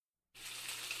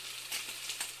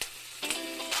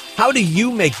How do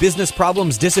you make business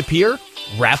problems disappear?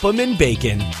 Wrap them in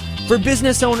bacon. For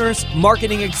business owners,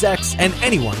 marketing execs, and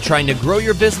anyone trying to grow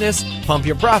your business, pump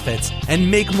your profits,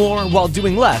 and make more while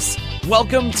doing less,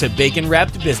 welcome to Bacon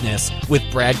Wrapped Business with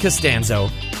Brad Costanzo.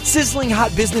 Sizzling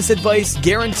hot business advice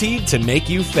guaranteed to make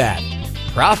you fat.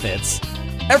 Profits?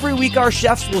 Every week our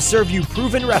chefs will serve you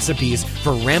proven recipes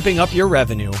for ramping up your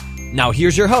revenue. Now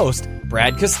here's your host,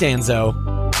 Brad Costanzo.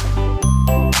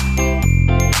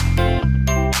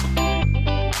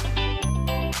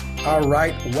 All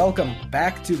right, welcome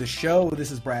back to the show. This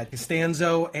is Brad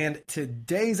Costanzo, and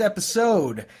today's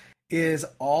episode is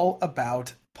all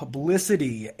about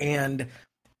publicity and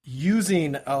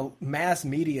using mass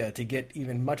media to get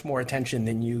even much more attention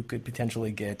than you could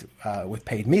potentially get with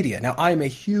paid media. Now, I'm a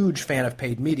huge fan of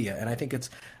paid media, and I think it's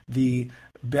the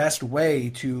best way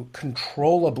to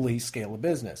controllably scale a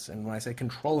business. And when I say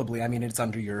controllably, I mean it's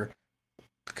under your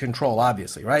control,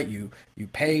 obviously, right? You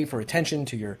pay for attention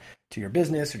to your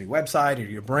business or your website or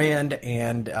your brand,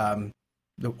 and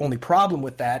the only problem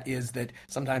with that is that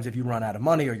sometimes if you run out of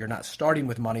money or you're not starting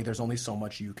with money, there's only so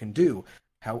much you can do.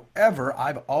 However,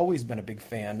 I've always been a big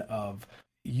fan of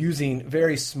using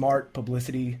very smart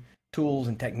publicity tools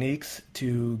and techniques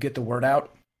to get the word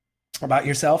out about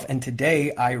yourself. And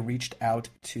today I reached out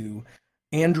to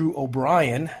Andrew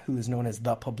O'Brien, who is known as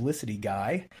the Publicity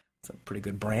Guy. It's a pretty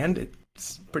good brand.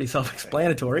 It's pretty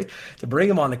self-explanatory, to bring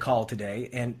him on the call today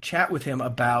and chat with him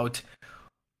about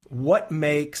what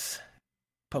makes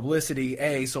publicity,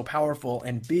 A, so powerful,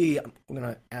 and B, I'm going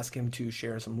to ask him to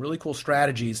share some really cool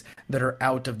strategies that are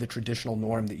out of the traditional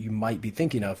norm that you might be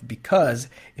thinking of. Because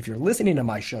if you're listening to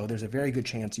my show, there's a very good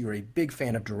chance you're a big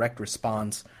fan of direct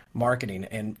response marketing.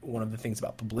 And one of the things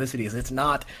about publicity is it's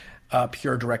not a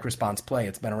pure direct response play.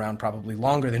 It's been around probably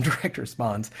longer than direct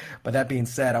response. But that being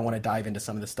said, I want to dive into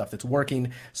some of the stuff that's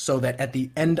working so that at the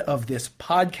end of this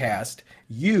podcast,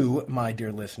 you, my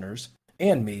dear listeners,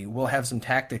 and me will have some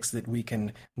tactics that we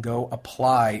can go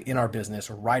apply in our business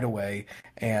right away,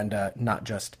 and not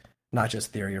just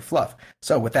theory or fluff.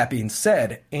 So with that being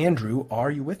said, Andrew, are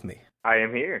you with me? I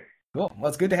am here. Cool. Well,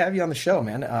 it's good to have you on the show,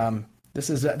 man. This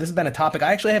has been a topic.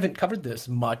 I actually haven't covered this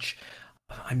much.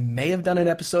 I may have done an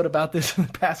episode about this in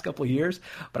the past couple of years,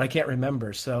 but I can't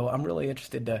remember. So I'm really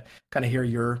interested to kind of hear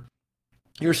your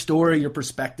story, your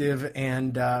perspective,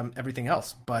 and everything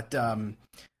else. But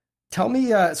tell me,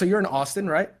 so you're in Austin,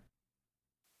 right?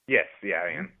 Yes, yeah,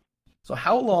 I am. So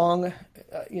how long,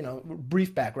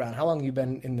 brief background, how long have you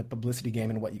been in the publicity game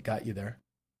and what got you there?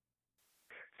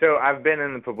 So I've been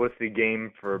in the publicity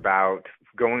game for about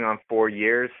going on 4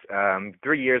 years,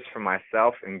 3 years for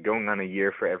myself and going on a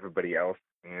year for everybody else.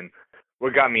 And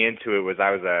what got me into it was I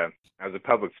was a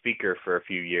public speaker for a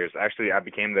few years. Actually, I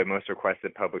became the most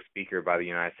requested public speaker by the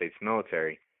United States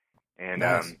military. And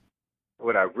nice.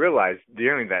 What I realized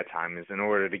during that time is in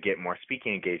order to get more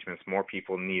speaking engagements, more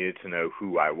people needed to know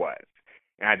who I was.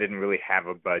 And I didn't really have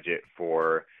a budget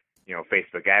for,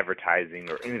 Facebook advertising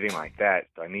or anything like that.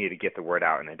 So I needed to get the word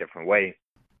out in a different way.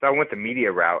 So I went the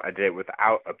media route. I did it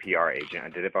without a PR agent. I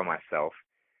did it by myself.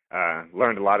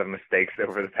 Learned a lot of mistakes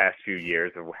over the past few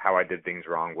years of how I did things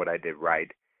wrong, what I did right.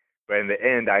 But in the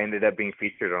end, I ended up being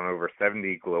featured on over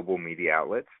 70 global media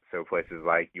outlets. So places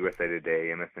like USA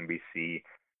Today, MSNBC,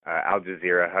 Al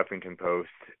Jazeera, Huffington Post,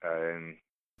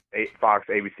 Fox,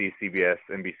 ABC, CBS,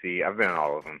 NBC. I've been on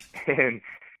all of them. And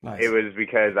nice. It was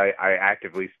because I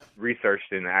actively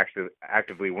researched and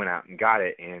actively went out and got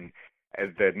it. And as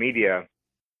the media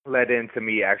led into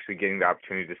me actually getting the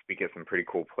opportunity to speak at some pretty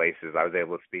cool places. I was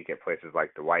able to speak at places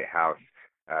like the White House,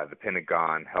 the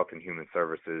Pentagon, Health and Human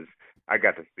Services. I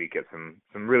got to speak at some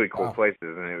really cool places,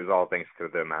 and it was all thanks to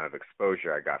the amount of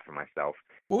exposure I got for myself.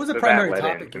 What was the primary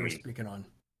topic you were speaking on?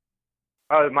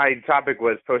 My topic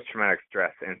was post-traumatic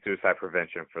stress and suicide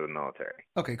prevention for the military.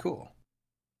 Okay, cool.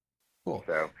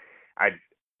 So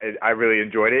I really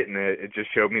enjoyed it, and it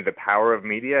just showed me the power of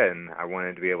media, and I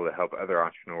wanted to be able to help other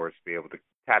entrepreneurs be able to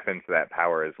tap into that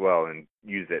power as well and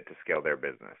use it to scale their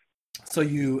business. So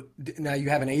now you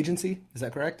have an agency, is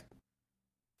that correct?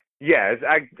 Yeah,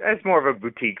 it's more of a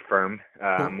boutique firm,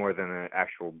 more than an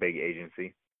actual big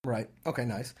agency. Right. Okay,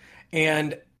 nice.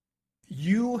 And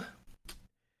you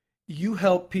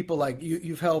help people like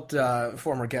you've helped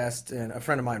former guest and a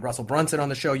friend of mine, Russell Brunson, on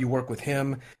the show. You work with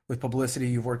him with publicity.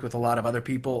 You've worked with a lot of other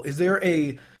people. Is there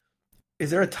a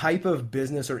type of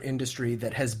business or industry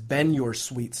that has been your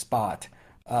sweet spot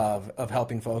of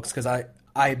helping folks? Because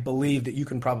I believe that you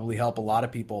can probably help a lot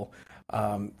of people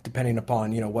depending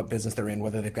upon what business they're in,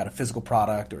 whether they've got a physical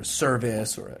product or a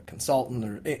service or a consultant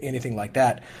or anything like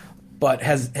that. But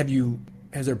has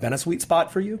there been a sweet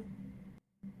spot for you?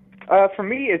 For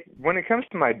me, when it comes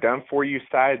to my done-for-you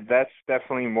side, that's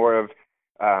definitely more of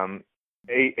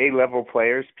A-level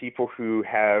players, people who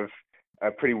have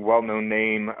a pretty well-known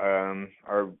name,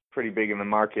 are pretty big in the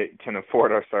market, can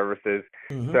afford our services.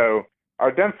 Mm-hmm. So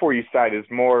our done-for-you side is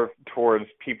more towards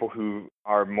people who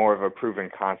are more of a proven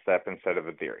concept instead of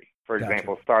a theory. For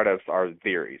example, startups are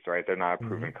theories, right? They're not a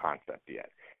proven concept yet.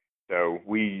 So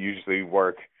we usually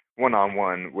work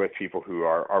one-on-one with people who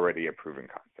are already a proven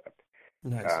concept.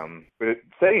 Nice. But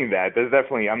saying that, there's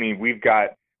definitely, I mean,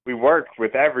 we work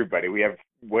with everybody. We have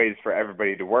ways for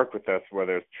everybody to work with us,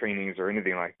 whether it's trainings or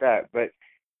anything like that. But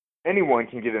anyone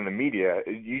can get in the media.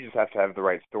 You just have to have the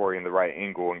right story and the right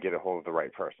angle and get a hold of the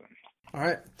right person. All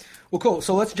right. Well, cool.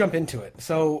 So let's jump into it.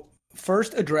 So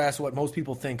first address what most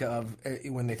people think of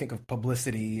when they think of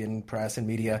publicity and press and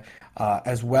media,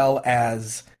 as well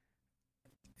as,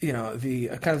 you know, the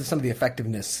kind of some of the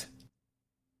effectiveness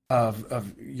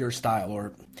of your style.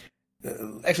 Or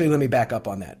actually, let me back up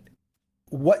on that.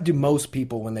 What do most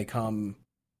people, when they come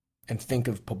and think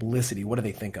of publicity, what do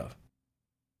they think of?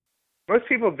 Most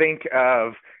people think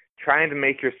of trying to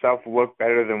make yourself look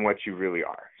better than what you really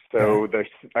are. So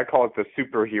I call it the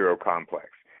superhero complex,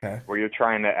 where you're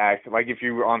trying to act like if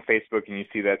you were on Facebook and you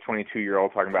see that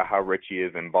 22-year-old talking about how rich he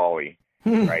is in Bali,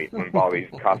 right? When Bali's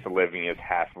cost of living is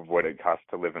half of what it costs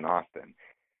to live in Austin.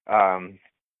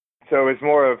 So it's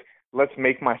more of, let's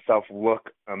make myself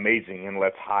look amazing and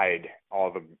let's hide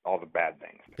all the bad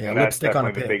things. Yeah, and that's lipstick on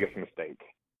a definitely pig. the biggest mistake.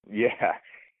 Yeah,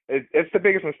 it's the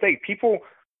biggest mistake. People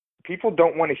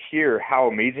don't want to hear how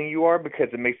amazing you are because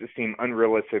it makes it seem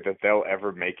unrealistic that they'll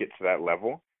ever make it to that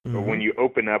level. Mm-hmm. But when you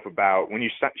open up when you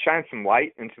shine some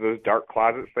light into those dark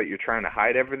closets that you're trying to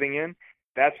hide everything in,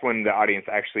 that's when the audience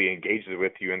actually engages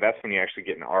with you, and that's when you actually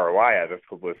get an ROI out of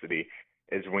publicity,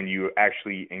 is when you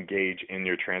actually engage and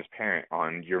you're transparent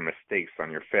on your mistakes,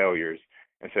 on your failures,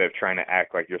 instead of trying to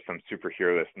act like you're some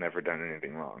superhero that's never done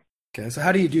anything wrong. Okay, so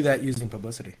how do you do that using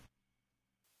publicity?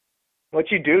 What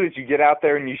you do is you get out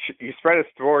there and you spread a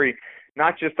story,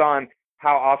 not just on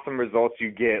how awesome results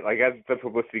you get. Like, as the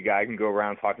publicity guy, I can go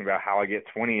around talking about how I get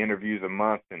 20 interviews a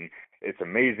month and it's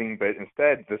amazing. But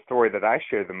instead, the story that I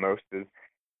share the most is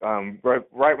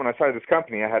right when I started this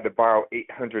company, I had to borrow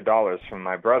 $800 from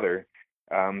my brother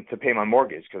to pay my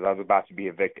mortgage because I was about to be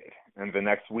evicted. And the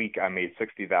next week, I made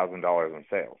 $60,000 in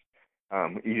sales.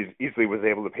 Easily was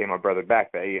able to pay my brother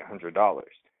back that $800.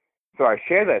 So I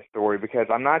share that story because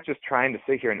I'm not just trying to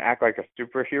sit here and act like a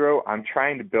superhero. I'm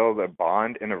trying to build a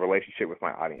bond and a relationship with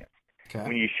my audience. Okay.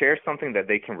 When you share something that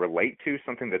they can relate to,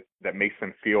 something that makes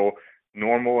them feel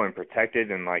normal and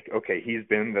protected and like, okay, he's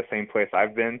been the same place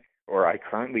I've been or I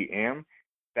currently am,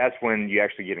 that's when you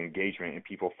actually get engagement and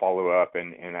people follow up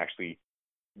and actually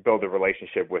build a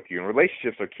relationship with you. And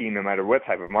relationships are key no matter what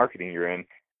type of marketing you're in.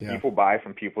 Yeah. People buy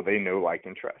from people they know, like,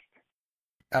 and trust.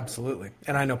 Absolutely.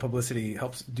 And I know publicity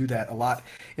helps do that a lot.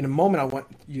 In a moment, I want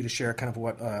you to share kind of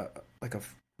what like a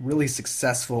really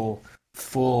successful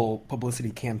full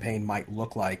publicity campaign might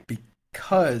look like,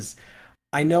 because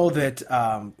I know that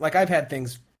like I've had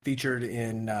things featured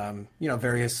in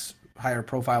various higher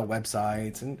profile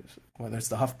websites, and whether it's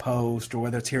the HuffPost or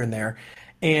whether it's here and there,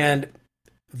 and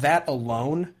that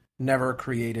alone never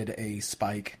created a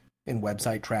spike in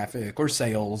website traffic or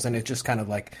sales, and it's just kind of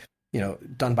like,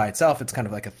 done by itself, it's kind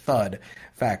of like a thud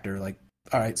factor. Like,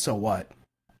 all right, so what?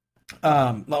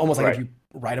 Almost like if you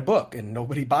write a book and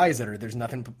nobody buys it, or there's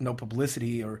no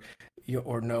publicity or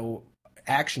no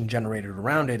action generated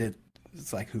around it,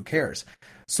 it's like, who cares?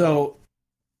 So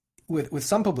with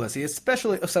some publicity,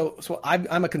 especially, so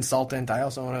I'm a consultant. I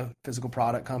also own a physical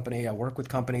product company. I work with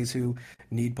companies who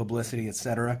need publicity,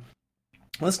 etc.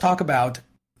 Let's talk about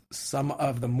some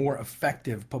of the more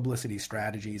effective publicity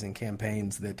strategies and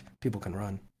campaigns that people can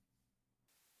run.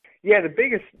 Yeah, the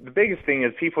biggest thing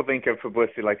is people think of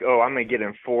publicity like, oh, I'm going to get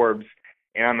in Forbes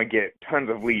and I'm going to get tons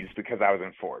of leads because I was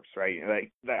in Forbes, right?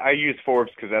 Like, I use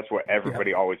Forbes because that's what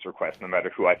everybody always requests. No matter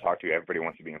who I talk to, everybody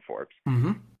wants to be in Forbes.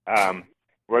 Mm-hmm.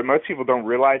 What most people don't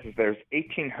realize is there's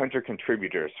 1,800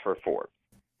 contributors for Forbes.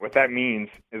 What that means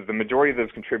is the majority of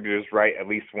those contributors write at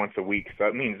least once a week. So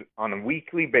it means on a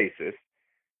weekly basis,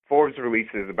 Forbes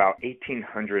releases about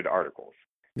 1,800 articles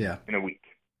in a week.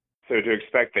 So to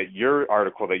expect that your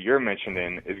article that you're mentioned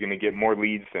in is going to get more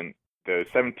leads than the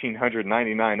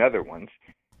 1,799 other ones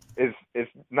is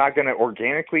not going to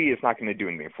organically, it's not going to do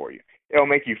anything for you. It'll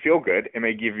make you feel good. It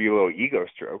may give you a little ego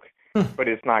stroke, but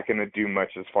it's not going to do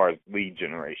much as far as lead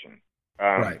generation.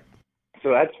 Right.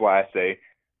 So that's why I say,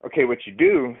 okay, what you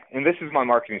do, and this is my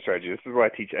marketing strategy. This is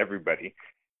what I teach everybody.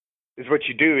 is what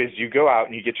you do is you go out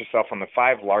and you get yourself on the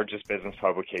 5 largest business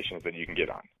publications that you can get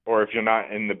on. Or if you're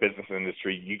not in the business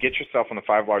industry, you get yourself on the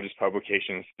 5 largest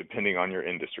publications depending on your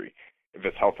industry. If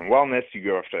it's health and wellness, you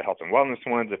go after the health and wellness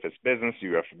ones. If it's business,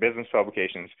 you go after business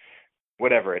publications,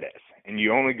 whatever it is. And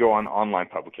you only go on online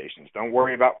publications. Don't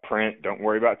worry about print. Don't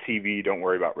worry about TV. Don't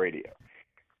worry about radio.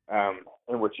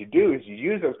 And what you do is you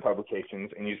use those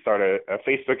publications and you start a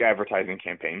Facebook advertising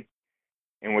campaign.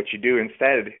 And what you do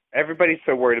instead, everybody's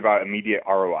so worried about immediate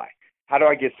ROI. How do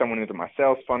I get someone into my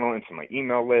sales funnel, into my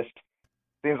email list,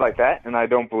 things like that? And I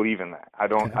don't believe in that.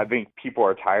 I think people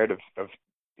are tired of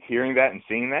hearing that and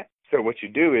seeing that. So what you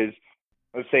do is,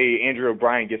 let's say Andrew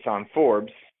O'Brien gets on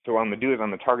Forbes. So what I'm going to do is I'm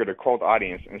going to target a cold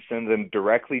audience and send them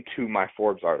directly to my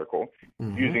Forbes article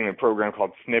using a program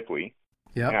called Sniply.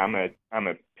 Yep. And I'm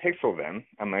going to pixel them.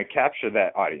 I'm going to capture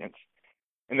that audience.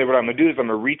 And then what I'm going to do is I'm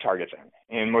going to retarget them.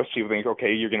 And most people think,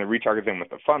 okay, you're going to retarget them with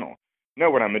the funnel. No,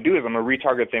 what I'm going to do is I'm going to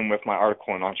retarget them with my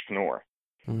article in Entrepreneur.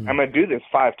 I'm going to do this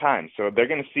 5 times. So they're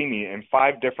going to see me in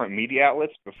 5 different media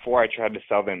outlets before I try to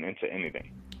sell them into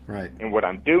anything. Right. And what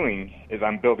I'm doing is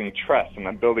I'm building trust, and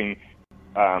I'm building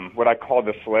what I call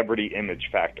the celebrity image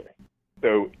factor.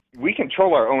 So we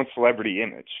control our own celebrity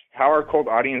image. How our cold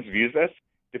audience views us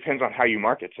depends on how you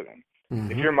market to them.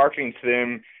 If you're marketing to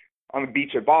them on the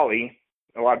beach at Bali,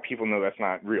 a lot of people know that's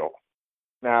not real.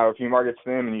 Now, if you market to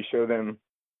them and you show them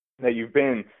that you've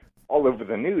been all over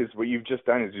the news, what you've just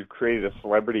done is you've created a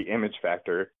celebrity image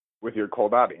factor with your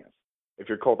cold audience. If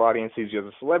your cold audience sees you as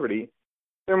a celebrity,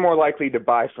 they're more likely to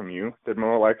buy from you, they're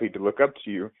more likely to look up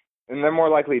to you, and they're more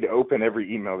likely to open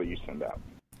every email that you send out.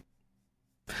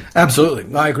 Absolutely.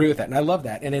 No, I agree with that. And I love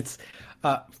that. And it's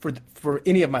for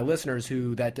any of my listeners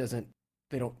who they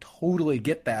don't totally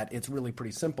get that, it's really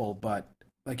pretty simple. But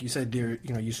like you said,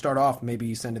 you start off, maybe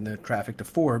you send in the traffic to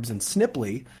Forbes and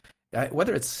Sniply,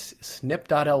 whether it's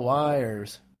snip.ly or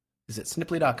is it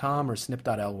sniply.com or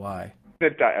snip.ly?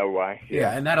 Snip.ly.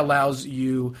 Yeah. And that allows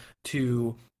you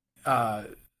to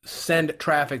send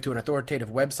traffic to an authoritative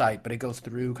website, but it goes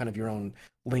through kind of your own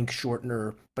link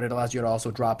shortener, but it allows you to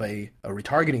also drop a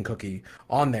retargeting cookie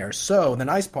on there. So the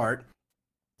nice part,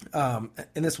 and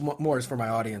this more is for my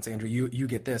audience, Andrew, you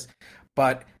get this,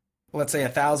 but let's say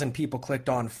 1,000 people clicked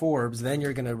on Forbes, then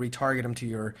you're going to retarget them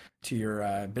to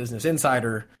your Business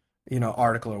Insider,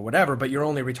 article or whatever, but you're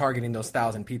only retargeting those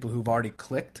 1,000 people who've already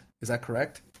clicked. Is that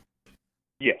correct?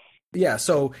 Yes. Yeah,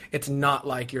 so it's not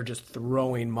like you're just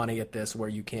throwing money at this where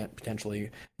you can't potentially,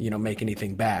 make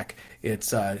anything back.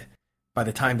 It's by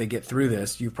the time they get through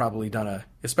this, you've probably done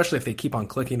especially if they keep on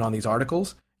clicking on these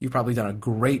articles, you've probably done a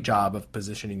great job of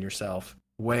positioning yourself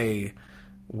way,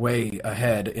 way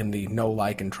ahead in the know,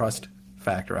 like, and trust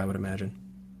factor, I would imagine.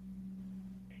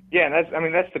 Yeah,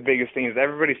 and that's the biggest thing is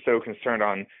everybody's so concerned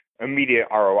on immediate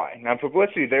ROI. Now,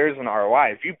 publicity, there is an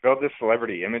ROI. If you build this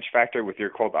celebrity image factor with your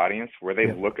cold audience where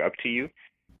they look up to you,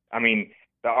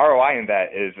 the ROI in that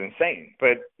is insane.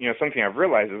 But, something I've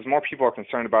realized is more people are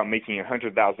concerned about making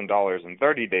 $100,000 in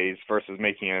 30 days versus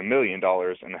making $1 million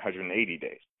in 180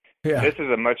 days. Yeah. This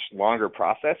is a much longer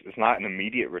process. It's not an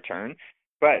immediate return,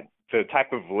 but the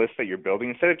type of list that you're building,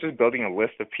 instead of just building a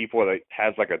list of people that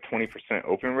has like a 20%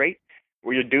 open rate,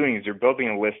 what you're doing is you're building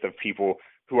a list of people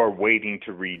who are waiting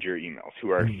to read your emails, who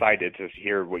are excited to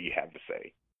hear what you have to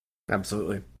say.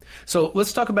 Absolutely. So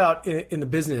let's talk about in the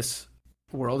business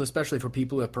world, especially for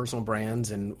people who have personal brands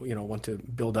and want to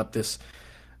build up this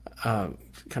kind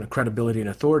of credibility and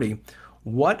authority.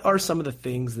 What are some of the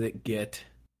things that get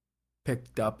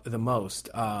picked up the most?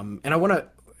 And I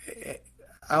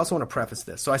also want to preface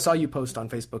this. So I saw you post on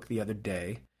Facebook the other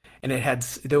day, and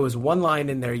there was one line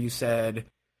in there. You said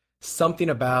something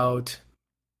about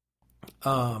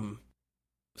some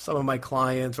of my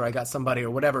clients, or I got somebody or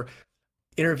whatever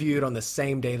interviewed on the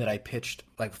same day that I pitched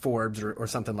like Forbes or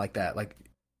something like that. Like,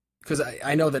 because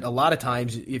I know that a lot of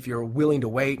times if you're willing to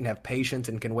wait and have patience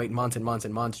and can wait months and months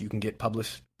and months, you can get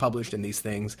published in these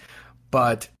things.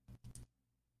 But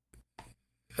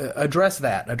address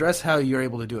how you're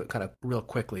able to do it kind of real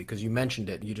quickly, because you mentioned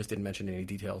it. You just didn't mention any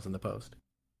details in the post.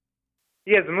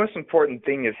 Yeah, the most important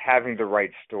thing is having the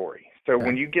right story. So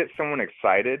when you get someone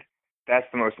excited, that's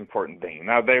the most important thing.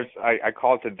 Now, I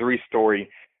call it the 3-story.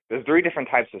 There's 3 different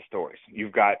types of stories.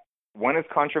 You've got 1 is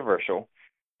controversial,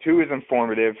 2 is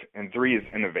informative, and 3 is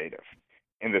innovative.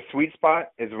 And the sweet spot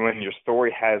is when your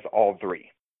story has all 3.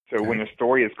 So when your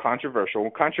story is controversial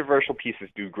pieces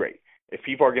do great. If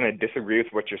people are going to disagree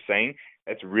with what you're saying,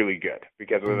 that's really good,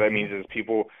 because what that means is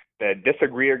people that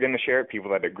disagree are going to share it, people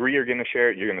that agree are going to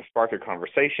share it, you're going to spark a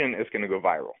conversation, it's going to go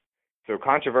viral. So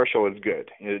controversial is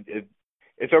good.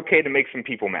 It's okay to make some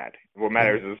people mad. What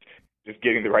matters is just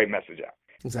getting the right message out.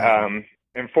 Exactly.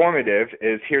 Informative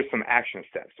is here's some action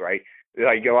steps, right?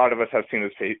 Like a lot of us have seen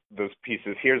those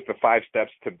pieces. Here's the 5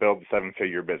 steps to build a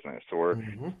 7-figure business, or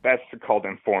that's called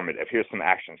informative. Here's some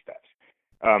action steps.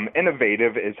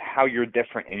 Innovative is how you're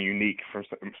different and unique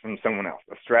from someone else,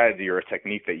 a strategy or a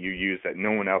technique that you use that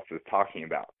no one else is talking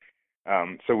about.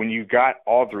 So when you got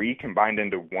all 3 combined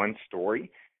into one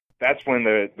story, that's when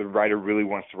the writer really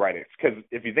wants to write it. Because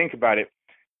if you think about it,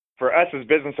 for us as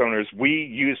business owners, we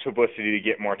use publicity to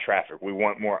get more traffic. We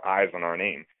want more eyes on our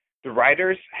name. The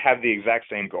writers have the exact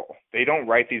same goal. They don't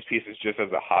write these pieces just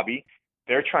as a hobby.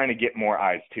 They're trying to get more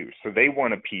eyes too. So they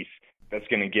want a piece that's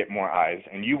going to get more eyes,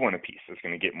 and you want a piece that's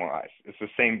going to get more eyes. It's the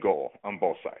same goal on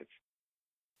both sides.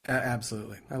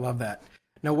 Absolutely. I love that.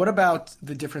 Now, what about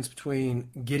the difference between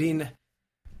getting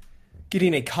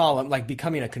a column, like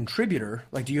becoming a contributor?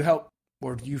 Like, do you help,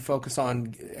 or do you focus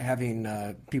on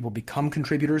having people become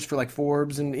contributors for like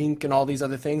Forbes and Inc. and all these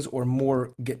other things, or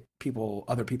more get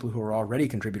other people who are already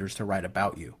contributors to write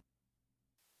about you?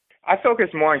 I focus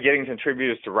more on getting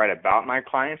contributors to write about my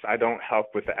clients. I don't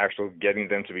help with the actual getting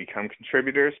them to become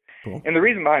contributors. Cool. And the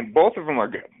reason behind both of them are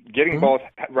good. Getting both,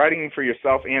 writing for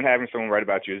yourself and having someone write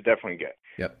about you is definitely good.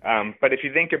 Yep. But if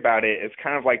you think about it, it's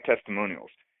kind of like testimonials.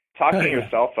 Talking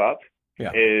yourself up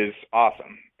is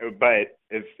awesome, but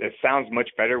it sounds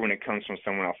much better when it comes from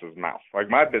someone else's mouth. Like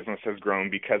my business has grown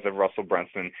because of Russell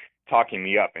Brunson talking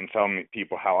me up and telling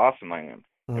people how awesome I am.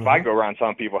 If I go around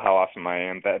telling people how awesome I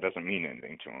am, that doesn't mean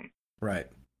anything to them. Right.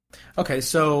 Okay,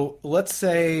 so let's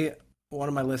say one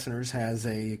of my listeners has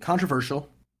a controversial,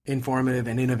 informative,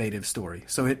 and innovative story.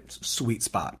 So it's sweet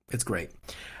spot. It's great.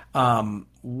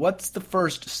 What's the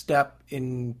first step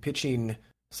in pitching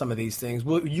some of these things?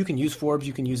 Well, you can use Forbes.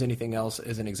 You can use anything else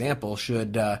as an example.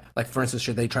 Like for instance,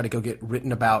 should they try to go get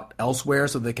written about elsewhere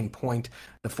so they can point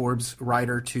the Forbes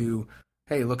writer to,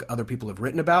 hey, look, other people have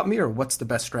written about me, or what's the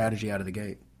best strategy out of the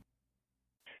gate?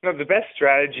 No, the best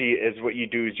strategy is what you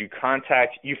do is you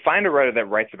find a writer that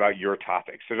writes about your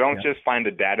topic. So don't just find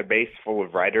a database full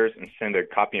of writers and send a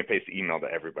copy and paste email to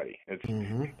everybody. It's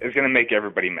going to make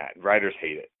everybody mad. Writers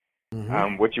hate it.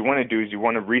 What you want to do is you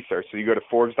want to research. So you go to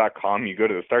Forbes.com, you go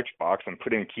to the search box and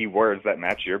put in keywords that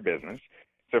match your business.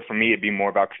 So for me, it'd be more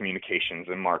about communications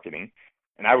and marketing.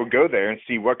 And I would go there and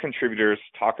see what contributors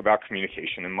talk about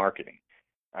communication and marketing.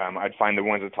 I'd find the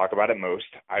ones that talk about it most.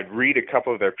 I'd read a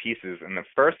couple of their pieces, and the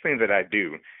first thing that I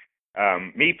do,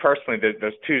 me personally,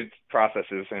 there's 2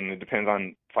 processes, and it depends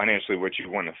on financially what you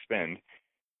want to spend.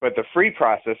 But the free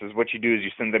process is what you do is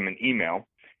you send them an email,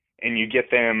 and you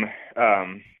get them,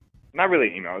 not really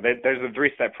an email. There's a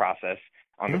 3-step process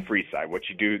on the free side. What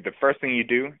you do, the first thing you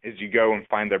do is you go and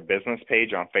find their business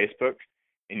page on Facebook,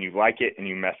 and you like it, and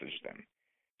you message them.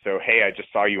 So, hey, I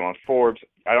just saw you on Forbes.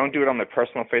 I don't do it on the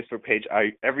personal Facebook page.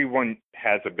 Everyone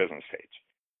has a business page.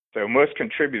 So most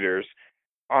contributors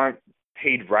aren't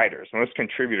paid writers. Most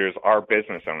contributors are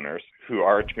business owners who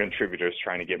are contributors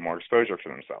trying to get more exposure for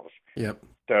themselves. Yep.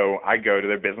 So I go to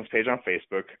their business page on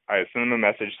Facebook. I send them a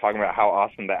message talking about how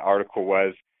awesome that article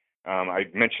was. I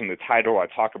mention the title. I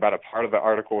talk about a part of the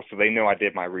article so they know I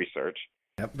did my research.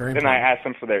 Yep, very Then important. I ask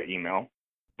them for their email.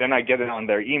 Then I get it on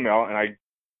their email, and I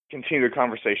continue the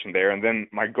conversation there, and then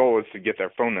my goal is to get their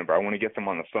phone number. I want to get them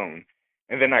on the phone,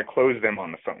 and then I close them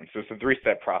on the phone. So it's a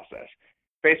 3-step process: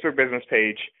 Facebook business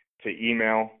page to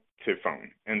email to phone,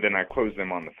 and then I close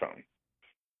them on the phone.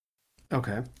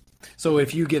 Okay. So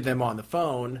if you get them on the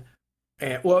phone,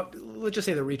 let's just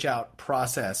say the reach out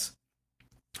process,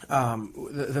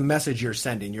 the message you're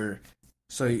sending, you're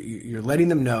letting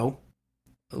them know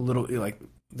a little, like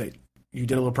that you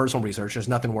did a little personal research. There's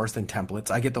nothing worse than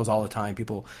templates. I get those all the time.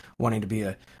 People wanting to be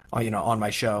on my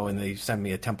show, and they send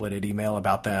me a templated email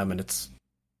about them, and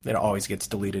it always gets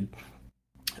deleted.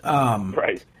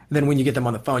 Right. Then when you get them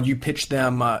on the phone, you pitch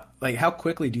them. Like, how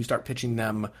quickly do you start pitching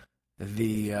them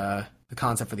the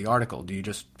concept for the article? Do you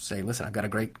just say, "Listen, I've got a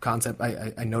great concept.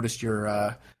 I noticed your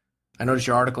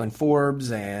article in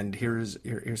Forbes, and here's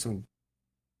some."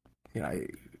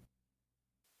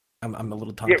 I'm a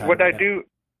little tongue-tied. Yeah, what I do,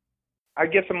 I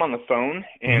get them on the phone,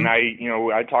 and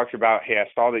I talked about, hey, I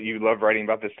saw that you love writing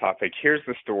about this topic. Here's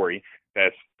the story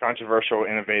that's controversial,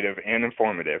 innovative, and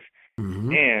informative.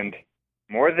 And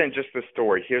more than just the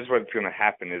story, here's what's going to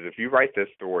happen is if you write this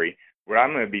story, what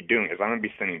I'm going to be doing is I'm going to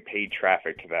be sending paid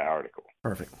traffic to that article.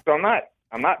 Perfect. So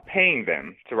I'm not paying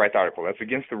them to write the article. That's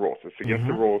against the rules. It's against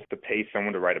the rules to pay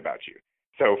someone to write about you.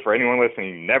 So for anyone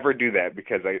listening, never do that,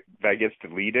 because that gets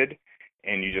deleted,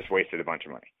 and you just wasted a bunch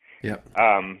of money. Yep.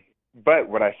 But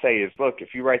what I say is, look,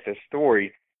 if you write this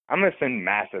story, I'm going to send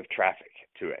massive traffic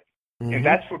to it. And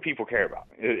that's what people care about.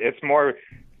 It's more,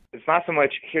 it's not so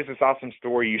much, here's this awesome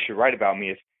story, you should write about me.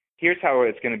 It's, here's how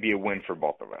it's going to be a win for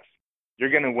both of us. You're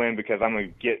going to win because I'm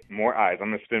going to get more eyes. I'm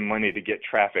going to spend money to get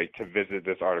traffic to visit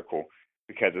this article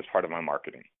because it's part of my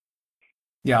marketing.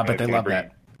 Yeah, but they love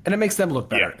that. And it makes them look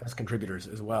better as contributors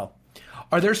as well.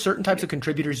 Are there certain types of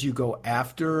contributors you go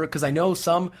after? Because I know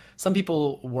some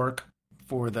people work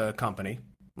for the company,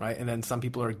 right? And then some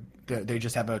people they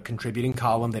just have a contributing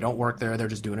column. They don't work there. They're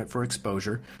just doing it for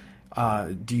exposure.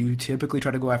 Do you typically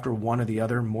try to go after one or the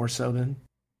other more so than?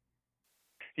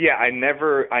 Yeah, I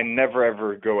never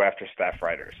ever go after staff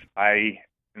writers.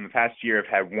 In the past year, I've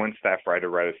had one staff writer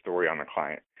write a story on a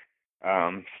client.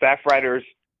 Staff writers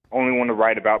only want to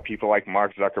write about people like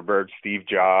Mark Zuckerberg, Steve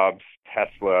Jobs,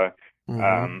 Tesla,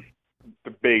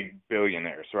 the big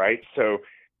billionaires, right? So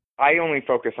I only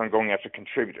focus on going after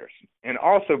contributors. And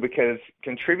also because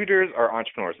contributors are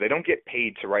entrepreneurs. They don't get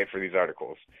paid to write for these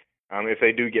articles. If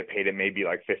they do get paid, it may be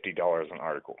like $50 an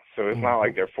article. So it's not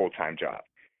like their full-time job.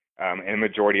 And the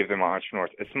majority of them are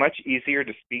entrepreneurs. It's much easier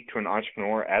to speak to an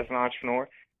entrepreneur as an entrepreneur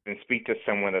than speak to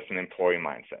someone that's an employee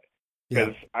mindset.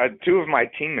 Because two of my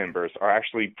team members are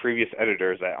actually previous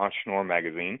editors at Entrepreneur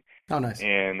Magazine. Oh, nice.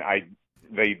 And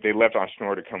they left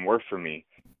Entrepreneur to come work for me.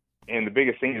 And the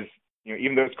biggest thing is,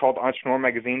 even though it's called Entrepreneur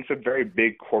Magazine, it's a very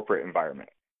big corporate environment.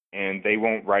 And they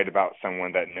won't write about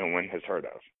someone that no one has heard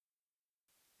of.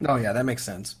 Oh, yeah, that makes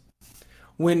sense.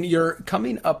 When you're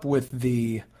coming up with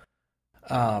the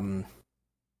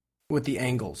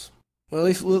angles, well, at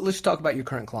least let's talk about your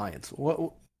current clients.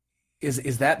 What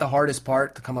is that the hardest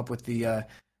part, to come up with the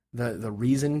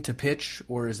reason to pitch,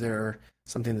 or is there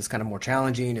something that's kind of more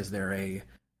challenging? Is there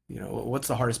what's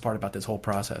the hardest part about this whole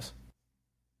process?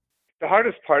 The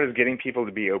hardest part is getting people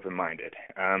to be open-minded,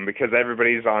 because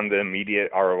everybody's on the immediate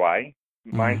ROI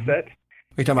mindset.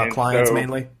 Are you talking about clients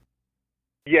mainly?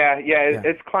 Yeah,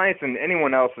 it's clients and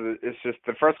anyone else. It's just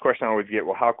the first question I always get,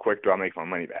 well, how quick do I make my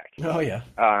money back? Oh, yeah.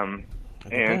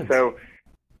 And so,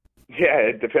 yeah,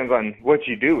 it depends on what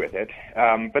you do with it.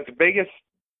 But the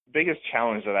biggest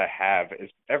challenge that I have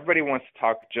is everybody wants to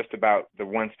talk just about the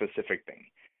one specific thing.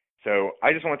 So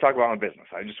I just want to talk about my business.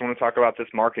 I just want to talk about this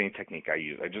marketing technique I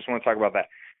use. I just want to talk about that.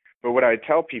 But what I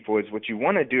tell people is what you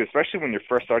want to do, especially when you're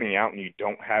first starting out and you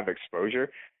don't have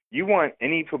exposure, you want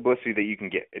any publicity that you can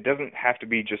get. It doesn't have to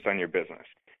be just on your business.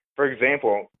 For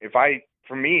example,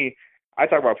 for me, I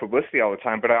talk about publicity all the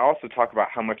time, but I also talk about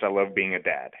how much I love being a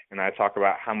dad, and I talk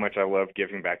about how much I love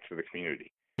giving back to the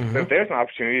community. So if there's an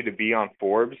opportunity to be on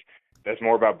Forbes that's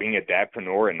more about being a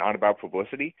dadpreneur and not about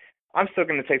publicity, I'm still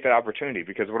going to take that opportunity,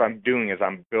 because what I'm doing is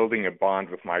I'm building a bond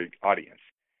with my audience.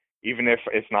 Even if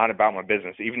it's not about my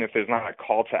business, even if there's not a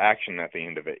call to action at the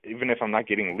end of it, even if I'm not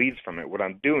getting leads from it, what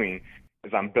I'm doing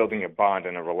is I'm building a bond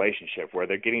and a relationship where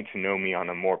they're getting to know me on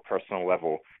a more personal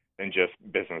level than just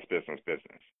business.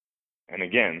 And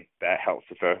again, that helps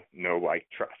with a know, like,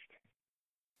 trust.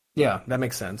 Yeah, that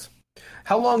makes sense.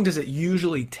 How long does it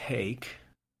usually take?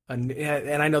 And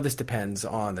I know this depends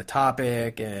on the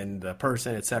topic and the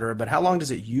person, et cetera, but how long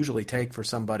does it usually take for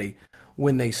somebody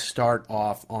when they start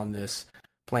off on this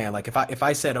plan? Like if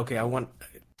I said, okay, I want,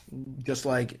 just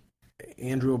like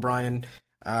Andrew O'Brien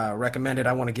recommended,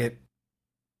 I want to get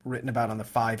written about on the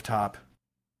 5 top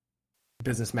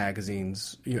business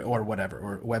magazines or whatever,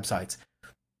 or websites.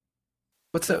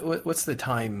 What's the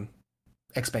time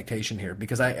expectation here?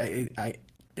 Because I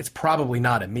it's probably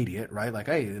not immediate, right? Like,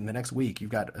 hey, in the next week,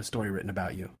 you've got a story written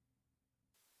about you.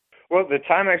 Well, the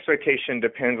time expectation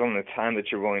depends on the time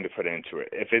that you're willing to put into it.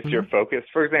 If it's your focus,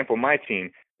 for example, my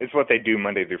team, it's what they do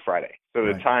Monday through Friday. So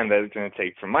the time that it's going to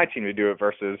take for my team to do it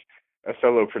versus a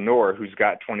solopreneur who's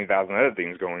got 20,000 other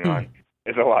things going on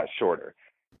is a lot shorter.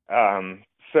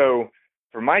 So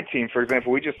for my team, for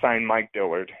example, we just signed Mike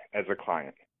Dillard as a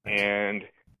client. And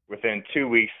within 2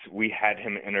 weeks, we had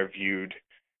him interviewed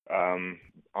on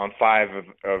 5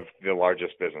 of the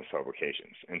largest business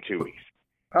publications in 2 weeks.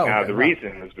 Now, the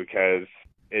reason is because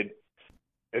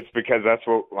it's because that's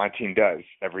what my team does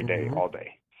every day, all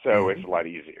day. So it's a lot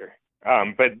easier.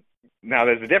 But now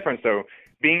there's a difference, though.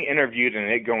 Being interviewed and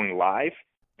it going live,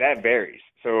 that varies.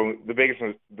 So the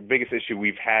biggest issue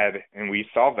we've had, and we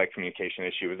solved that communication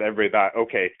issue, is everybody thought,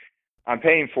 okay, I'm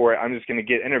paying for it. I'm just going to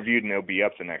get interviewed and it'll be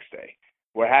up the next day.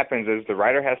 What happens is the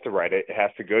writer has to write it. It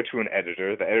has to go to an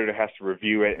editor. The editor has to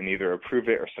review it and either approve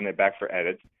it or send it back for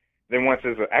edits. Then once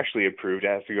it's actually approved, it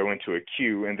has to go into a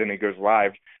queue, and then it goes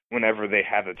live whenever they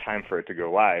have the time for it to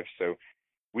go live. So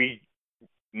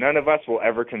none of us will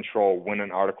ever control when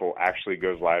an article actually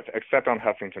goes live, except on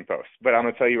Huffington Post. But I'm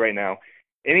going to tell you right now,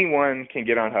 anyone can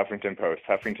get on Huffington Post.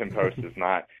 Huffington Post is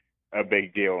not a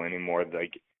big deal anymore.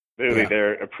 Like, Literally,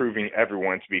 they're approving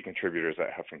everyone to be contributors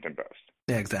at Huffington Post.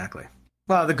 Yeah, exactly.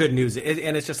 Well, the good news,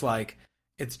 and it's just like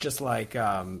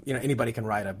anybody can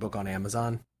write a book on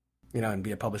Amazon, and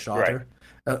be a published author.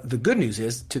 Right. The good news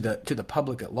is to the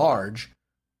public at large,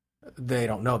 they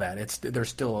don't know that there's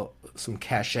still some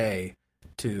cachet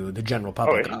to the general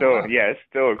public. It's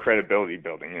still a credibility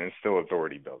building, and it's still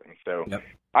authority building. So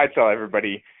I tell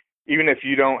everybody, even if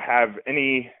you don't have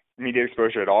any media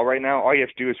exposure at all right now, all you have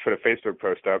to do is put a Facebook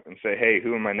post up and say, hey,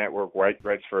 who in my network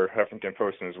writes for Huffington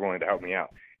Post and is willing to help me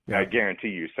out? Yeah. I guarantee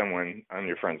you someone on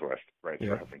your friends list writes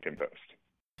for Huffington Post.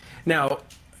 Now,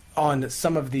 on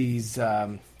some of these,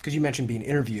 because you mentioned being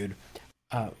interviewed,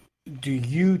 do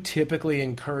you typically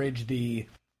encourage the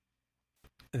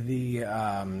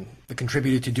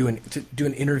contributor to do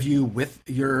an interview with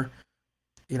your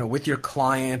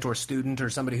client or student or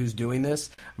somebody who's doing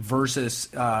this versus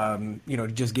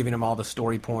just giving them all the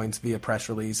story points via press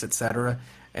release, et cetera,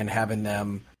 and having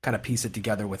them kind of piece it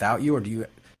together without you? Or do you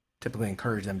typically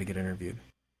encourage them to get interviewed?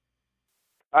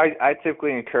 I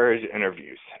typically encourage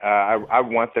interviews. I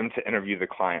want them to interview the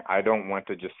client. I don't want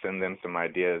to just send them some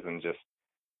ideas and just,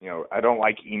 I don't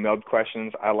like emailed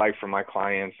questions. I like for my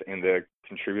clients and the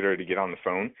contributor to get on the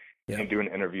phone and do an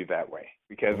interview that way,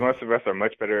 because most of us are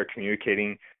much better at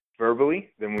communicating verbally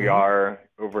than we are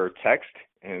over text,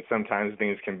 and sometimes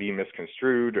things can be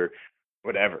misconstrued or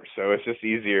whatever. So it's just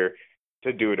easier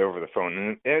to do it over the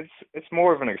phone, and it's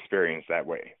more of an experience that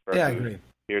way. Yeah, I agree.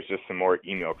 Here's just some more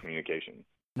email communication.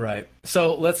 Right.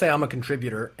 So let's say I'm a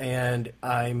contributor and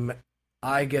I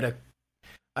get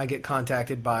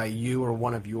contacted by you or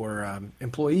one of your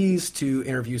employees to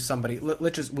interview somebody.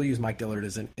 We'll use Mike Dillard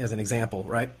as an example,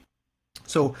 right?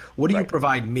 So what do you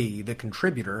provide me, the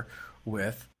contributor,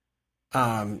 with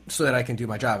so that I can do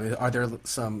my job? Are there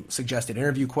some suggested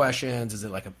interview questions? Is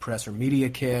it like a press or media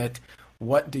kit?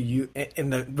 What do you?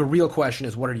 And the real question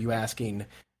is, what are you asking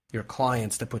your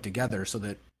clients to put together so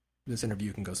that this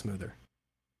interview can go smoother?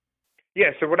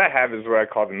 Yeah, so what I have is what I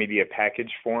call the media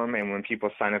package form, and when people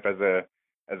sign up as a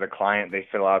client, they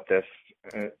fill out this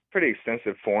pretty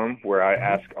extensive form where I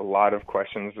ask a lot of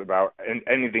questions about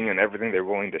anything and everything they're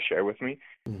willing to share with me,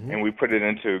 and we put it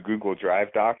into a Google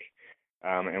Drive doc,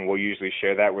 and we'll usually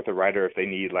share that with the writer if they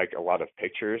need like a lot of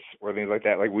pictures or things like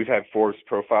that. Like we've had Forbes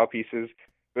profile pieces.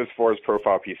 Those Forbes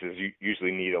profile pieces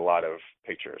usually need a lot of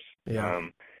pictures. Yeah.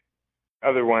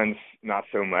 Other ones, not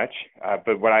so much.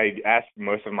 But what I ask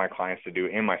most of my clients to do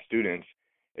and my students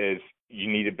is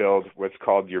you need to build what's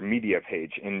called your media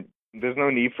page. And there's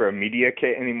no need for a media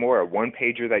kit anymore, a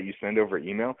one-pager that you send over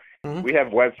email. We have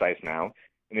websites now.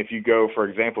 And if you go, for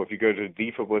example, if you go to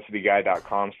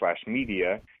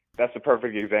thepublicityguy.com/media, that's a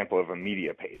perfect example of a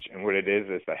media page. And what it is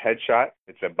a headshot,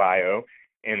 it's a bio,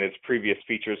 and it's previous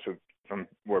features from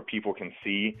where people can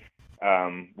see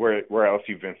where else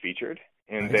you've been featured.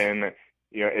 And then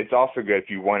it's also good if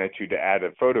you wanted to add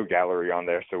a photo gallery on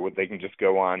there so they can just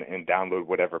go on and download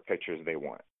whatever pictures they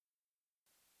want.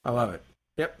 I love it.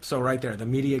 Yep. So right there, the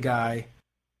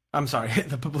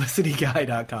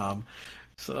publicityguy.com.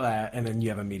 So and then you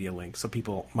have a media link. So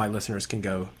my listeners can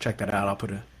go check that out. I'll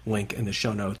put a link in the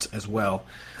show notes as well.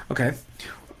 Okay.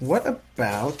 What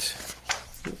about,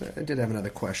 I did have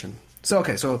another question. So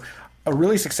a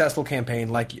really successful campaign,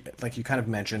 like you kind of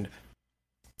mentioned,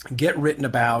 get written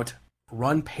about,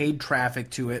 run paid traffic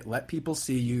to it, let people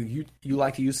see you. You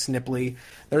like to use Sniply.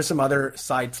 There's some other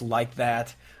sites like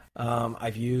that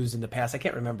I've used in the past. I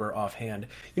can't remember offhand.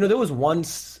 There was one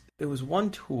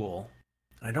tool.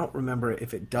 I don't remember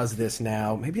if it does this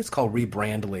now. Maybe it's called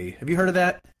Rebrandly. Have you heard of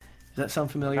that? Does that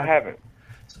sound familiar? I haven't.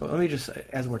 So let me just,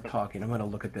 as we're talking, I'm going to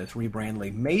look at this.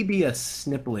 Rebrandly. Maybe a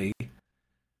Sniply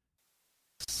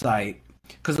site.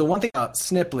 Because the one thing about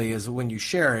Sniply is when you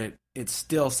share it, it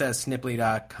still says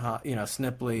Sniply.com,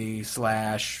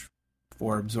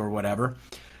 Sniply/Forbes or whatever.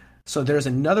 So there's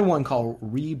another one called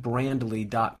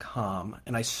Rebrandly.com,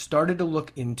 and I started to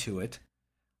look into it,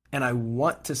 and I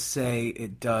want to say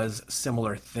it does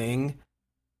similar thing.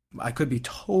 I could be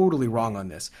totally wrong on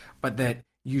this, but that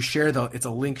you share it's a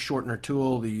link shortener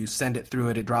tool. You send it through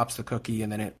it drops the cookie,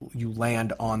 and then you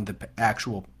land on the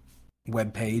actual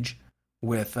web page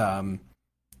with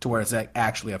to where it's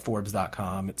actually at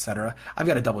Forbes.com, et cetera. I've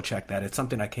got to double check that. It's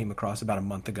something I came across about a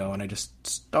month ago, and I just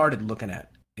started looking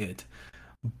at it.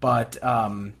 But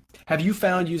have you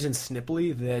found using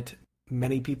Sniply that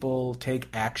many people take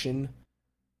action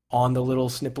on the little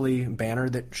Sniply banner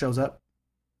that shows up?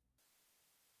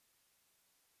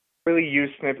 Really use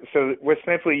Sniply. So with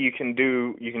Sniply, you can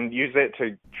use it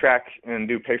to track and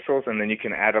do pixels, and then you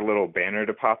can add a little banner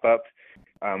to pop up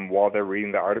while they're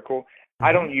reading the article.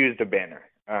 I don't use the banner.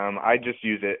 I just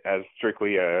use it as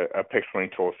strictly a pixeling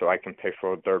tool so I can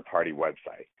pixel a third-party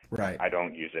website. Right. I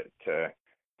don't use it to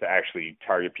actually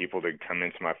target people to come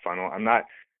into my funnel.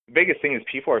 The biggest thing is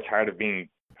people are tired of being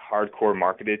hardcore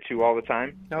marketed to all the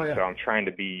time. Oh, yeah. So I'm trying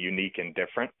to be unique and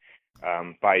different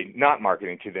by not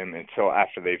marketing to them until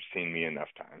after they've seen me enough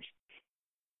times.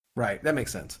 Right. That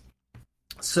makes sense.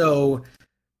 So,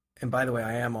 and by the way,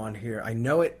 I am on here. I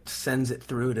know it sends it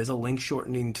through. It is a link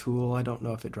shortening tool. I don't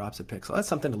know if it drops a pixel. That's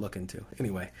something to look into.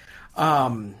 Anyway,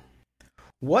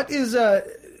 what is,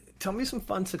 tell me some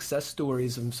fun success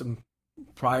stories of some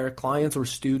prior clients or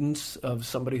students of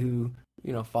somebody who,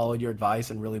 followed your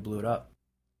advice and really blew it up.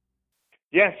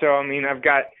 Yeah. So, I've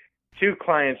got two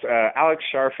clients, Alex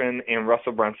Sharfin and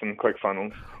Russell Brunson,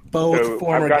 ClickFunnels. Both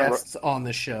former guests on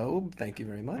the show. Thank you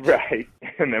very much. Right.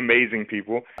 And amazing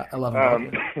people. I love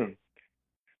them.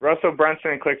 Russell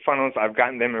Brunson and ClickFunnels, I've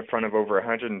gotten them in front of over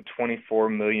 124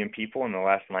 million people in the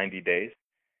last 90 days.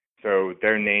 So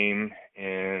their name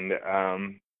and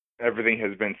everything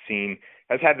has been seen,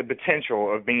 has had the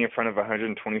potential of being in front of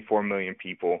 124 million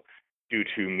people due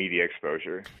to media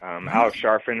exposure. Alex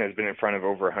Sharfin has been in front of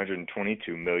over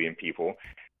 122 million people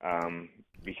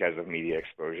because of media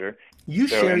exposure. You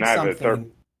shared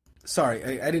something.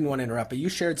 Sorry, I didn't want to interrupt, but you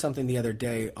shared something the other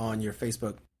day on your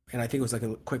Facebook, and I think it was like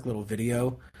a quick little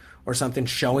video or something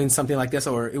showing something like this,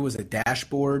 or it was a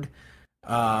dashboard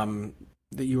that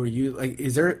you were using.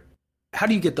 Like, how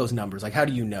do you get those numbers? Like, how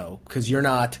do you know? Because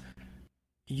how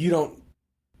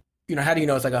do you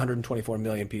know it's like 124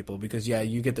 million people? Because, yeah,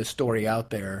 you get the story out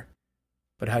there,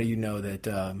 but how do you know that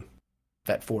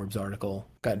that Forbes article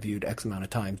got viewed X amount of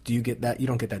times? Do you get that? You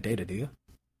don't get that data, do you?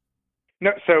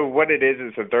 No. So what it is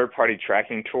a third-party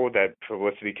tracking tool that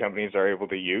publicity companies are able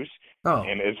to use. Oh.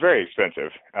 And it's very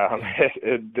expensive.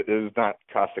 It does not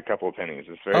cost a couple of pennies.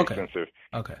 It's very expensive.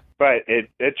 Okay. But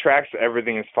it tracks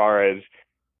everything as far as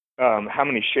how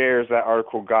many shares that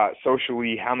article got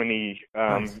socially, how many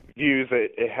views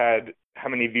it had, how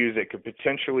many views it could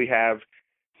potentially have.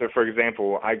 So, for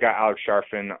example, I got Alex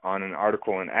Sharfin on an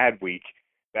article in Adweek.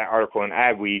 That article in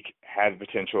Adweek had the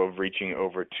potential of reaching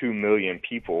over 2 million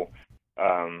people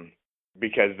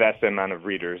because that's the amount of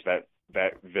readers that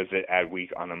visit Adweek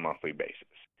on a monthly basis.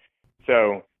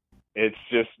 So it's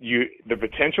just the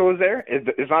potential is there.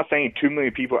 It's not saying 2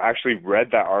 million people actually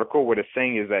read that article. What it's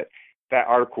saying is that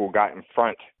article got in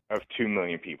front of 2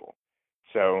 million people.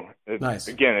 So, nice.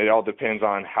 Again, it all depends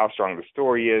on how strong the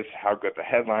story is, how good the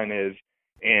headline is,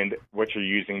 and what you're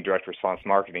using direct response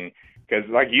marketing. Because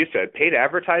like you said, paid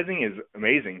advertising is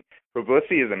amazing.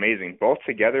 Publicity is amazing. Both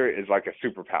together is like a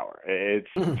superpower. It's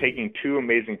taking two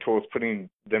amazing tools, putting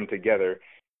them together,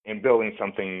 and building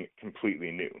something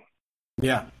completely new.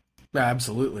 Yeah,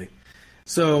 absolutely.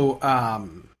 So,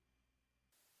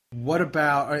 what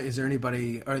about, is there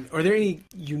anybody, are there any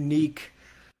unique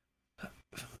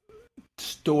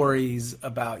stories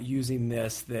about using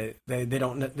this that they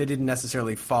didn't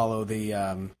necessarily follow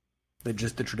the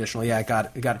traditional, it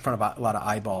got in front of a lot of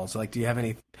eyeballs? Like, do you have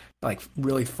any like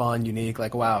really fun, unique,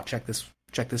 like, wow, check this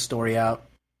story out?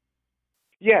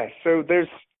 Yeah, so there's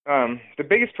the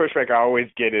biggest pushback I always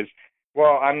get is,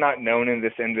 well, I'm not known in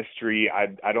this industry.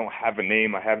 I don't have a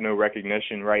name. I have no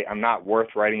recognition, right? I'm not worth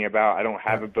writing about. I don't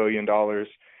have $1 billion.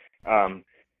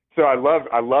 So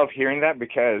I love hearing that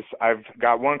because I've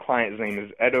got one client. His name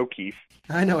is Ed O'Keefe.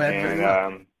 I know Ed very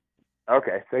well.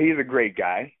 Okay, so he's a great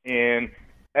guy. And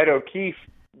Ed O'Keefe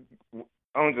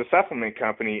owns a supplement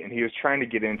company, and he was trying to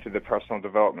get into the personal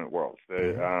development world.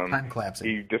 Time collapsing.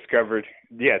 He discovered,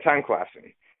 time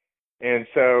collapsing. And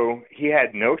so he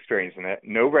had no experience in that,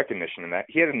 no recognition in that.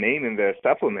 He had a name in the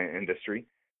supplement industry,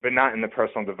 but not in the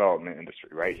personal development industry,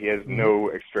 right? He has no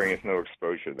experience, no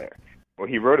exposure there. Well,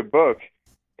 he wrote a book,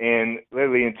 and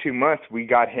literally in 2 months, we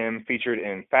got him featured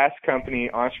in Fast Company,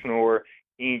 Entrepreneur,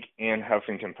 Inc., and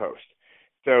Huffington Post.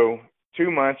 So 2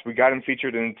 months, we got him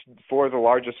featured in 4 of the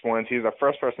largest ones. He was the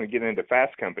first person to get into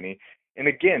Fast Company. And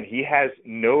again, he has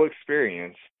no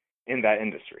experience in that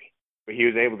industry. But he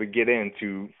was able to get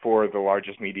into 4 of the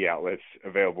largest media outlets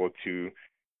available to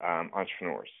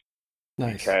entrepreneurs.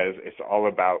 Nice. Because it's all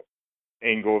about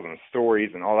angles and stories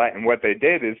and all that. And what they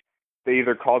did is they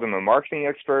either called him a marketing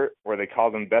expert or they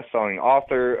called him best-selling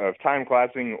author of time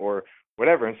collapsing or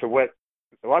whatever. And so what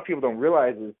a lot of people don't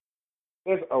realize is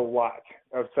there's a lot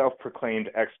of self-proclaimed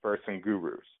experts and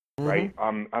gurus, right?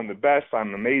 I'm the best.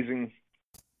 I'm amazing.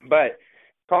 But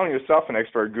calling yourself an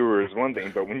expert guru is one thing,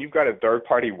 but when you've got a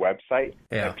third-party website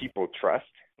that people trust,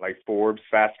 like Forbes,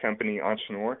 Fast Company,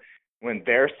 Entrepreneur, when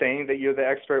they're saying that you're the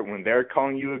expert, when they're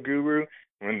calling you a guru,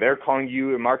 when they're calling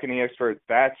you a marketing expert,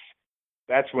 that's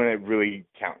when it really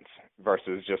counts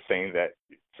versus just saying that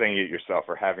saying it yourself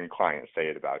or having clients say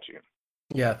it about you.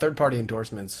 Yeah, third-party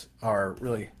endorsements are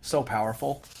really so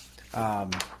powerful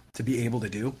to be able to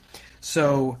do.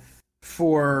 So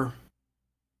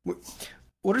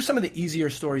what are some of the easier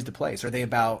stories to place? Are they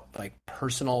about like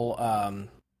personal,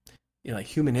 like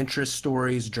human interest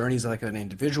stories, journeys like an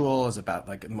individual? Is it about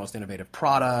like the most innovative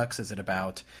products? Is it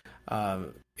about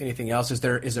anything else? Is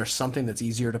there something that's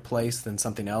easier to place than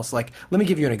something else? Like, let me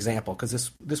give you an example, because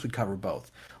this would cover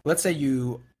both. Let's say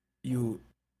your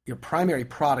primary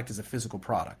product is a physical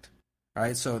product, all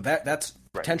right? So that's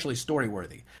potentially story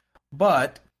worthy,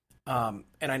 but and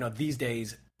I know these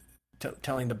days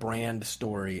telling the brand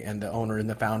story and the owner and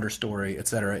the founder story, et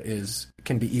cetera,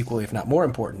 can be equally, if not more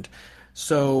important.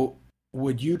 So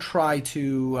would you try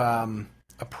to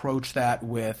approach that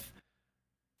with,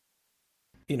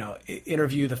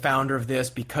 interview the founder of this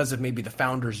because of maybe the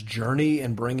founder's journey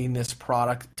in bringing this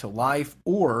product to life,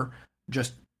 or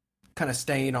just kind of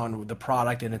staying on the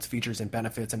product and its features and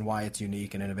benefits and why it's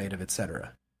unique and innovative, et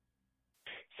cetera?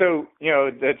 So,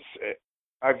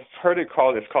 I've heard it's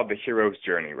called the hero's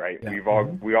journey, right? Yeah.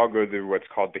 We all go through what's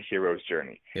called the hero's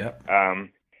journey. Yeah.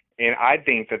 And I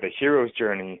think that the hero's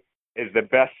journey is the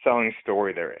best selling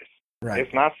story there is. Right.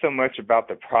 It's not so much about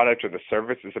the product or the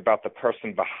service, it's about the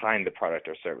person behind the product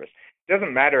or service. It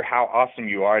doesn't matter how awesome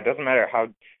you are, it doesn't matter how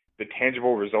the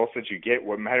tangible results that you get.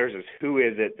 What matters is who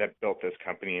is it that built this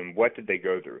company and what did they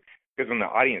go through? Because when the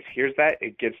audience hears that,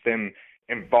 it gets them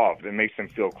involved. It makes them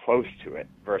feel close to it,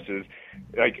 versus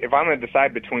like if I'm going to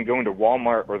decide between going to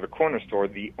Walmart or the corner store,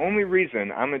 the only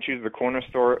reason I'm going to choose the corner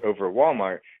store over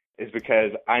Walmart is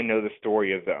because I know the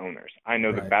story of the owners. I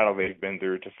know the battle they've been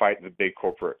through to fight the big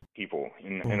corporate people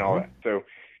and all that. So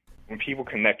when people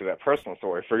connect to that personal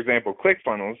story, for example,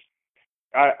 ClickFunnels,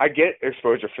 I get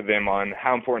exposure for them on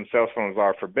how important sales funnels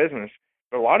are for business,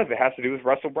 but a lot of it has to do with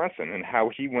Russell Brunson and how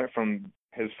he went from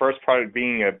his first product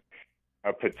being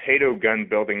a potato gun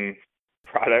building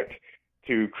product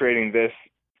to creating this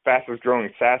fastest growing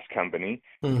SaaS company.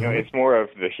 Mm-hmm. It's more of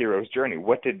the hero's journey.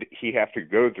 What did he have to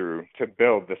go through to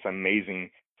build this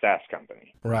amazing SaaS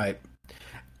company? Right.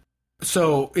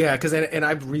 So yeah, because and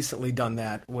I've recently done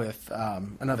that with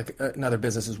another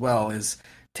business as well, is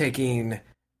taking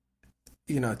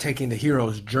the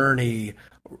hero's journey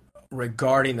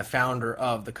regarding the founder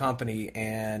of the company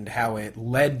and how it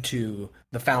led to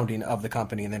the founding of the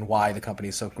company, and then why the company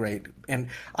is so great. And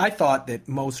I thought that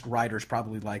most writers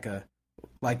probably like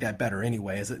that better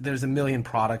anyway. Is that there's a million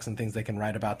products and things they can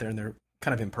write about there, and they're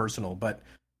kind of impersonal. But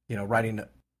writing a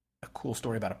cool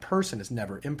story about a person is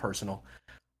never impersonal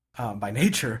by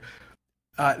nature.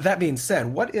 That being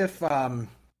said, what if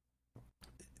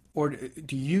or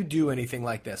do you do anything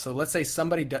like this? So let's say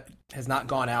somebody has not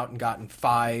gone out and gotten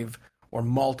 5 or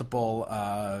multiple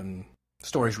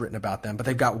stories written about them, but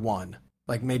they've got one.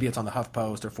 Like maybe it's on the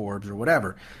HuffPost or Forbes or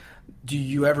whatever. Do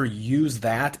you ever use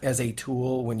that as a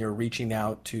tool when you're reaching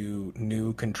out to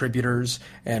new contributors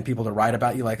and people to write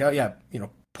about you? Like, oh yeah,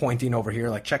 pointing over here,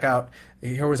 like check out,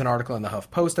 here was an article in the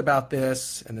HuffPost about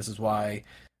this, and this is why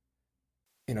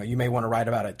you may want to write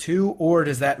about it too? Or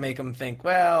does that make them think,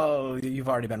 well, you've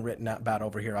already been written about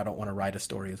over here, I don't want to write a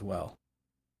story as well?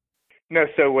 No,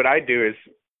 so what I do is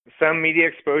some media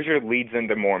exposure leads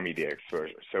into more media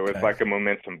exposure. So it's like a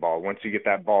momentum ball. Once you get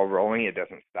that ball rolling, it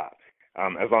doesn't stop,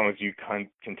 as long as you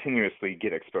continuously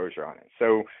get exposure on it.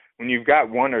 So when you've got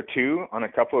 1 or 2 on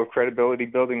a couple of credibility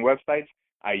building websites,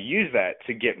 I use that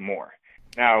to get more.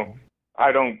 Now,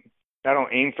 I don't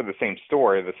aim for the same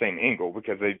story or the same angle,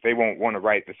 because they won't want to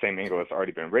write the same angle that's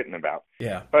already been written about.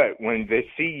 Yeah. But when they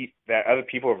see that other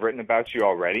people have written about you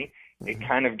already, it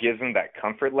kind of gives them that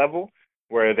comfort level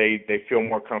where they feel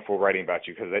more comfortable writing about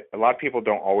you, because a lot of people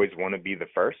don't always want to be the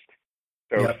first.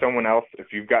 So if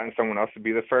you've gotten someone else to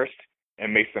be the first, it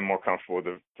makes them more comfortable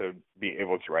to be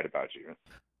able to write about you.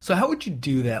 So how would you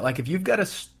do that? Like if you've got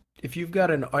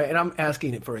and I'm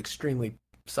asking it for extremely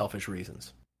selfish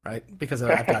reasons, right? Because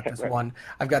I've got this one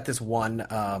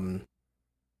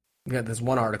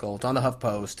article. It's on the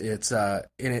HuffPost. It's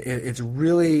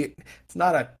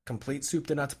not a complete soup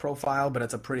to nuts profile, but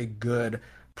it's a pretty good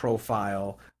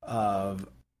profile of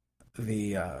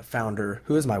the founder,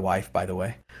 who is my wife, by the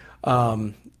way,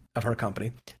 of her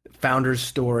company. Founder's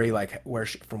story, like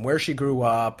from where she grew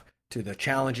up to the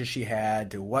challenges she had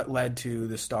to what led to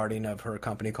the starting of her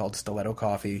company called Stiletto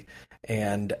Coffee,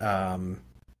 and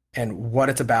what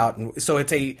it's about. And so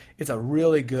it's a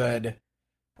really good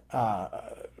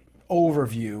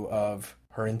overview of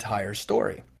her entire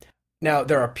story. Now,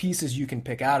 there are pieces you can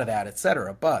pick out of that, et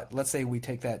cetera, but let's say we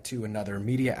take that to another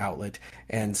media outlet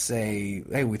and say,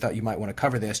 hey, we thought you might want to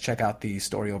cover this. Check out the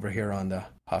story over here on the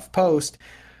HuffPost.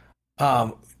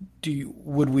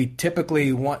 would we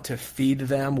typically want to feed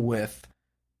them with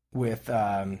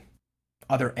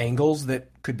other angles that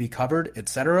could be covered,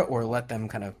 etc., or let them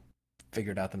kind of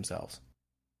figure it out themselves?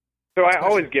 So I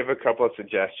always give a couple of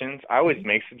suggestions. I always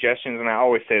make suggestions, and I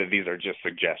always say that these are just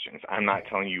suggestions. I'm not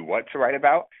telling you what to write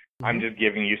about. I'm just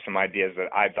giving you some ideas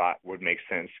that I thought would make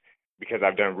sense because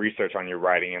I've done research on your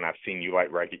writing, and I've seen you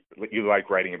like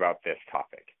writing about this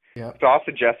topic. Yep. So I'll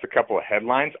suggest a couple of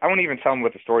headlines. I won't even tell them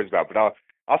what the story's about, but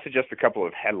I'll suggest a couple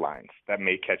of headlines that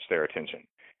may catch their attention.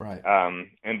 Right.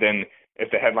 And then if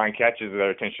the headline catches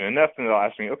their attention enough, then they'll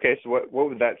ask me, okay, so what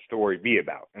would that story be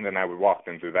about? And then I would walk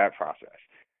them through that process.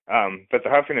 But the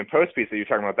Huffington Post piece that you're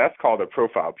talking about, that's called a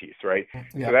profile piece, right?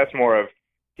 Yeah. So that's more of,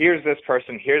 here's this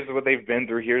person, here's what they've been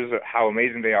through, here's how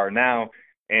amazing they are now,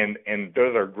 and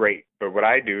those are great. But what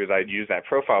I do is I use that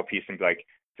profile piece and be like,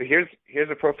 so here's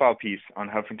a profile piece on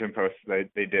Huffington Post that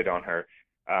they did on her.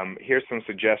 Here's some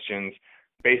suggestions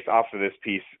based off of this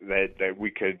piece that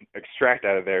we could extract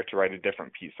out of there to write a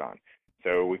different piece on.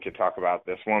 So we could talk about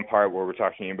this one part where we're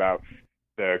talking about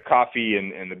the coffee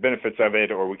and the benefits of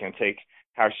it, or we can take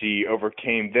how she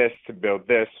overcame this to build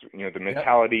this, the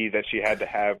mentality that she had to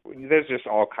have. There's just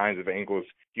all kinds of angles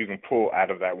you can pull out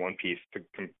of that one piece to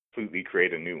completely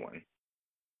create a new one.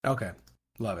 Okay.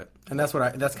 Love it. And that's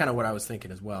kind of what I was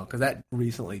thinking as well, because that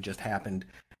recently just happened,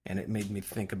 and it made me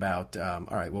think about, all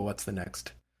right, well, what's the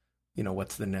next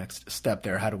step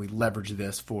there? How do we leverage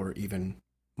this for even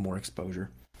more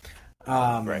exposure?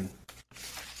 Right.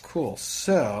 Cool.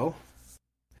 So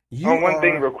one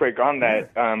thing real quick on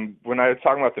that, when I was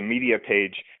talking about the media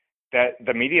page, that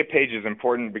the media page is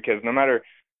important because no matter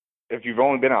if you've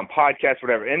only been on podcasts,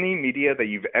 whatever, any media that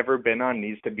you've ever been on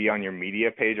needs to be on your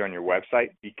media page on your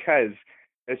website because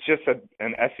it's just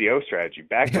an SEO strategy.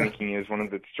 Backlinking is one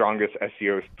of the strongest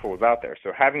SEO tools out there.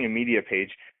 So having a media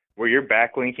page where you're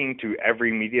backlinking to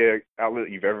every media outlet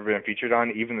you've ever been featured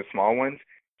on, even the small ones,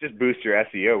 just boosts your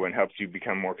SEO and helps you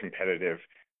become more competitive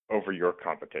over your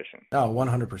competition. Oh,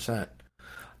 100%.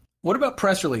 What about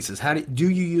press releases? How do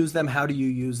you use them? How do you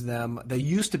use them?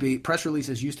 Press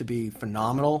releases used to be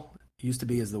phenomenal. Used to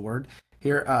be is the word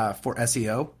here for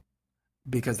SEO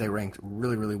because they ranked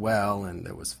really, really well, and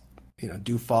there was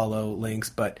do follow links,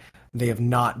 but they have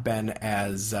not been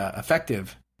as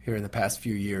effective here in the past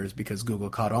few years because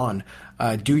Google caught on.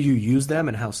 Do you use them,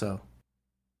 and how so?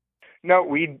 No,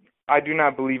 I do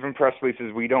not believe in press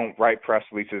releases. We don't write press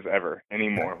releases ever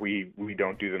anymore. We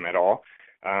don't do them at all.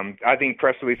 I think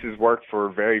press releases work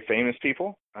for very famous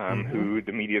people who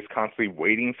the media is constantly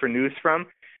waiting for news from.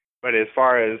 But as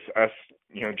far as us,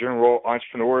 general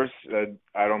entrepreneurs,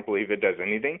 I don't believe it does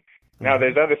anything. Now,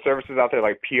 there's other services out there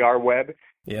like PR Web,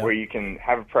 where you can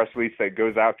have a press release that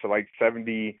goes out to like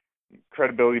 70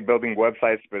 credibility-building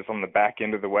websites, but it's on the back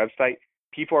end of the website.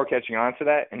 People are catching on to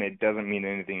that, and it doesn't mean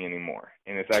anything anymore.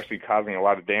 And it's actually causing a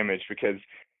lot of damage because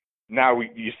now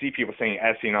you see people saying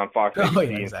as seen on Fox,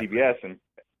 ABC, and CBS, and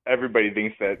everybody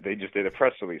thinks that they just did a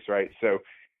press release, right? So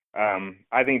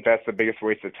I think that's the biggest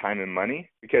waste of time and money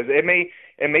because it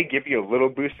may give you a little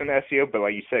boost in SEO, but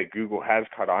like you said, Google has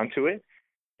caught on to it,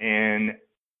 and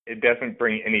it doesn't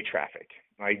bring any traffic.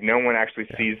 Like no one actually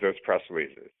sees those press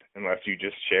releases unless you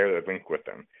just share the link with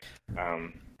them.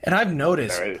 And I've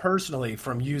noticed personally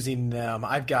from using them,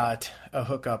 I've got a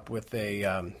hookup with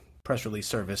a press release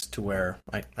service to where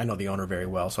I know the owner very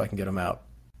well, so I can get them out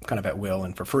kind of at will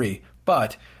and for free.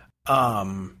 But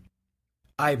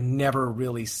I've never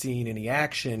really seen any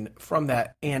action from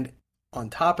that. And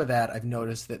on top of that, I've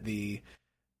noticed that the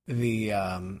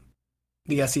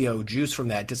SEO juice from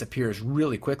that disappears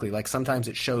really quickly. Like sometimes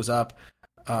it shows up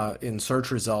in search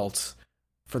results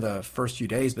for the first few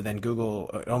days, but then Google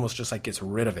almost just like gets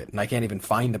rid of it. And I can't even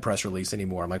find the press release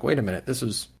anymore. I'm like, wait a minute,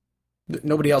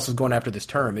 nobody else is going after this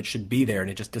term. It should be there, and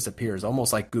it just disappears.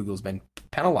 Almost like Google's been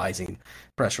penalizing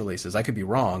press releases. I could be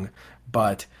wrong,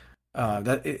 but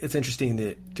it's interesting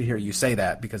to hear you say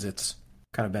that because it's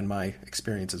kind of been my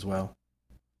experience as well.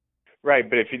 Right,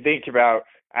 but if you think about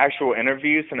actual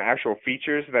interviews and actual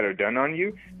features that are done on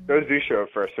you, those do show up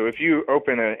first. So if you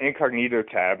open an incognito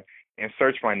tab and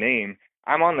search my name,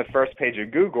 I'm on the first page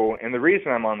of Google, and the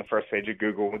reason I'm on the first page of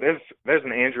Google, there's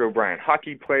an Andrew O'Brien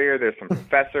hockey player, there's some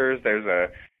professors,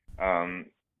 there's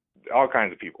all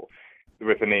kinds of people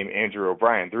with the name Andrew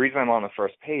O'Brien. The reason I'm on the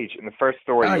first page, and the first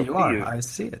story I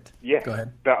see it. Yeah, go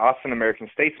ahead. The Austin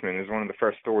American-Statesman is one of the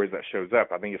first stories that shows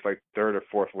up. I think it's like third or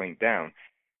fourth link down,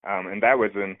 and that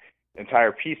was an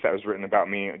entire piece that was written about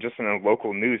me just in a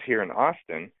local news here in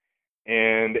Austin,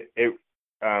 and it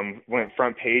went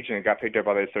front page and it got picked up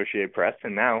by the Associated Press,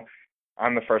 and now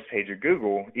I'm the first page of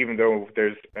Google, even though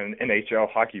there's an NHL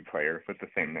hockey player with the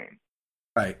same name.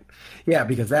 Right. Yeah,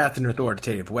 because that's an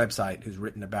authoritative website who's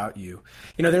written about you.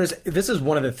 This is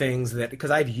one of the things that,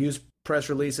 because I've used press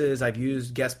releases, I've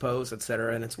used guest posts, et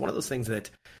cetera, and it's one of those things that,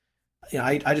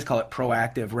 I just call it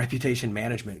proactive reputation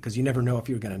management, because you never know if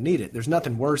you're going to need it. There's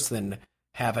nothing worse than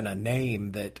having a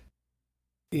name that,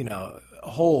 a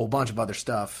whole bunch of other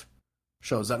stuff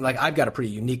shows up. Like, I've got a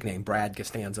pretty unique name, Brad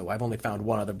Costanzo. I've only found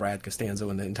one other Brad Costanzo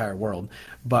in the entire world.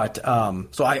 But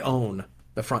so I own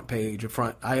the front page,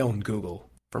 I own Google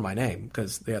for my name,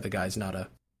 because the other guy's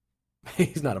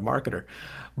he's not a marketer.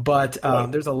 But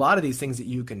there's a lot of these things that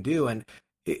you can do, and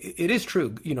it is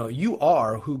true. You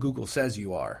are who Google says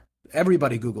you are.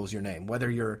 Everybody Googles your name, whether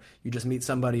you just meet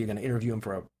somebody, you're going to interview them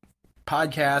for a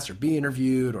podcast, or be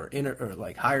interviewed, or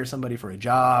like hire somebody for a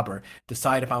job, or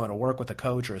decide if I want to work with a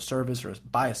coach or a service or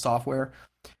buy a software.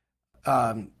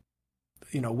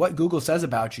 What Google says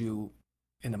about you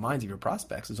in the minds of your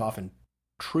prospects is often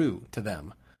true to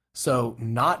them. So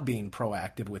not being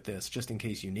proactive with this, just in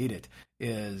case you need it,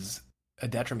 is a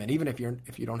detriment. Even if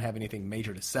you don't have anything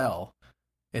major to sell,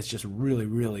 it's just really,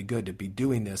 really good to be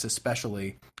doing this,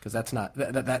 especially because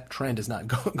that trend is not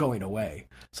going away.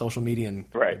 Social media and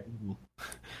right.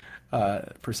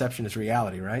 Perception is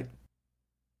reality, right?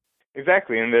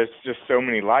 Exactly, and there's just so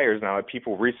many liars now that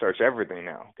people research everything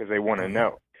now because they want to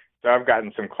know. So I've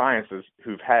gotten some clients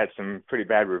who've had some pretty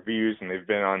bad reviews, and they've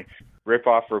been on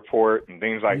Ripoff Report and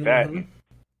things like that.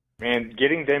 And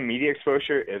getting them media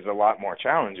exposure is a lot more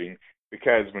challenging,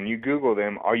 because when you Google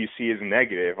them, all you see is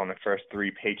negative on the first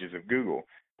 3 pages of Google.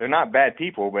 They're not bad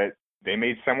people, but they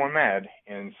made someone mad,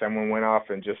 and someone went off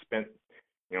and just spent,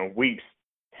 weeks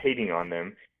hating on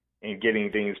them and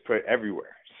getting things put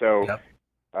everywhere. So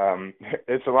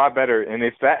it's a lot better. And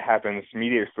if that happens,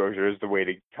 media exposure is the way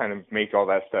to kind of make all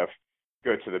that stuff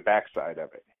go to the backside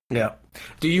of it. Yeah.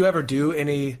 Do you ever do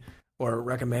any or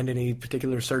recommend any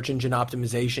particular search engine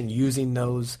optimization using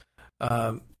those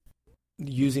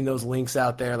links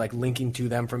out there, like linking to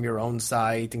them from your own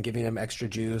site and giving them extra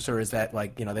juice? Or is that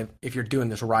like, if you're doing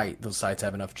this right, those sites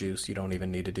have enough juice, you don't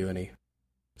even need to do any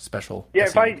special? Yeah,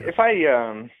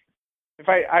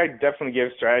 I definitely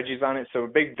give strategies on it. So a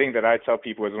big thing that I tell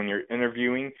people is when you're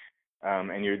interviewing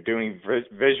and you're doing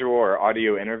visual or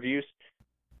audio interviews,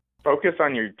 focus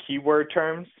on your keyword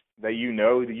terms that you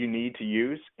need to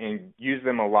use, and use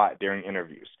them a lot during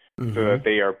interviews. So that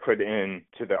they are put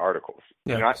into the articles.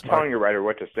 Yeah, you're not telling your writer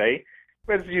what to say,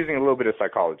 but it's using a little bit of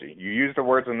psychology. You use the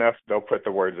words enough, they'll put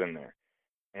the words in there.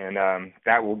 And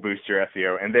that will boost your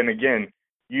SEO. And then again,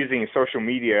 using social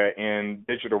media and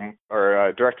digital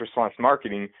or direct response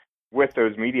marketing with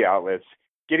those media outlets,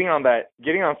 getting on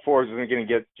Forbes isn't going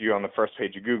to get you on the first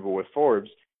page of Google with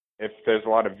Forbes. If there's a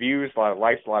lot of views, a lot of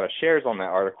likes, a lot of shares on that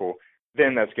article,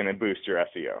 then that's going to boost your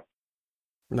SEO.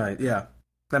 Right, yeah.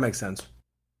 That makes sense.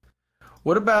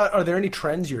 What about, are there any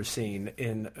trends you're seeing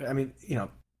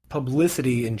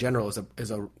publicity in general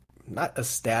is a not a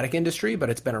static industry, but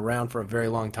it's been around for a very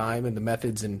long time, and the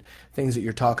methods and things that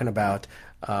you're talking about,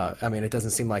 it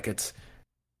doesn't seem like it's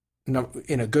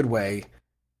in a good way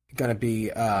going to be,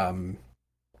 going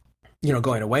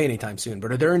away anytime soon.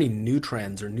 But are there any new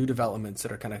trends or new developments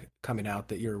that are kind of coming out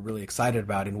that you're really excited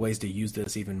about in ways to use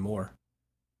this even more?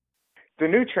 The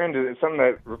new trend is something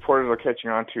that reporters are catching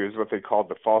on to, is what they call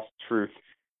the false truth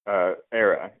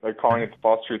era. They're calling it the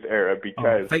false truth era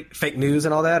because fake news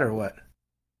and all that, or what?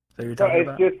 So you're talking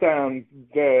about? It's just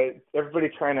everybody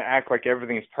trying to act like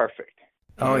everything's perfect.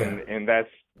 And that's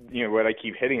what I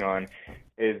keep hitting on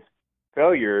is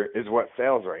failure is what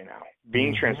sells right now.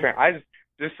 Being transparent.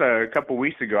 Just a couple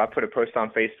weeks ago, I put a post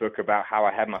on Facebook about how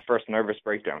I had my first nervous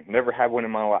breakdown. Never had one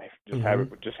in my life.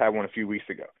 Just had one a few weeks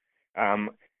ago.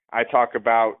 I talk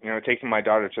about, taking my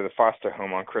daughter to the foster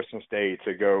home on Christmas Day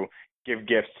to go give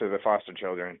gifts to the foster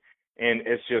children. And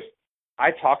it's just,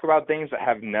 I talk about things that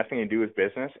have nothing to do with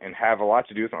business and have a lot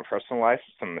to do with my personal life,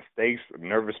 some mistakes,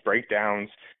 nervous breakdowns,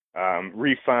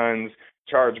 refunds,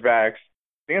 chargebacks,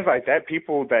 things like that.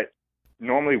 People that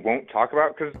normally won't talk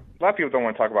about, because a lot of people don't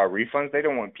want to talk about refunds. They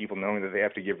don't want people knowing that they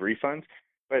have to give refunds.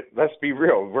 But let's be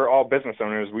real. We're all business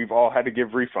owners. We've all had to give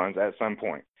refunds at some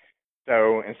point.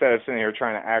 So instead of sitting here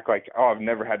trying to act like, I've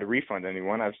never had to refund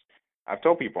anyone, I've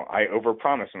told people I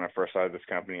overpromised when I first started this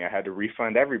company. I had to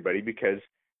refund everybody because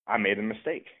I made a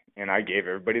mistake, and I gave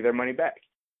everybody their money back.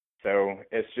 So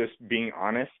it's just being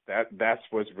honest. That's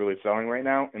what's really selling right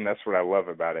now, and that's what I love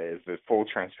about it, is the full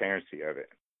transparency of it.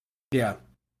 Yeah,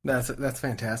 that's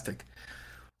fantastic.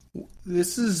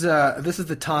 This is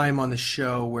the time on the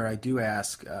show where I do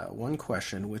ask one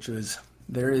question, which is,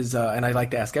 there is, and I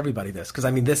like to ask everybody this, because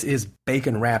this is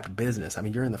bacon-wrapped business.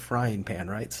 You're in the frying pan,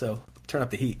 right? So turn up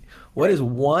the heat. What is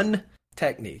one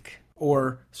technique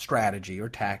or strategy or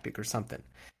tactic or something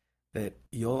that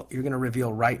you're going to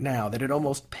reveal right now that it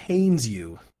almost pains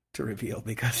you to reveal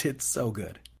because it's so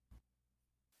good?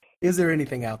 Is there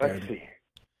anything out there Let's see.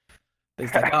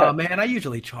 that's like, oh man, I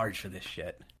usually charge for this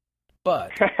shit,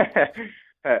 but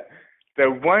the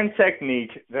one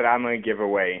technique that I'm going to give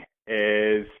away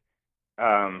is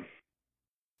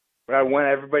what I want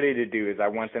everybody to do is I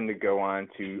want them to go on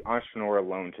to Entrepreneur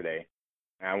Alone today,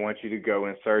 and I want you to go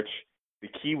and search the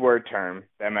keyword term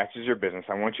that matches your business.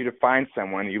 I want you to find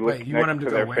someone. You look next to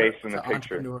their face in the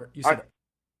picture. You said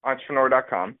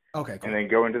Entrepreneur.com. Okay, cool. And then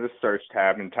go into the search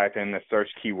tab and type in the search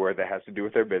keyword that has to do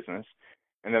with their business.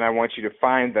 And then I want you to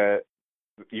find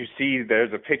you see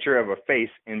there's a picture of a face,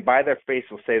 and by their face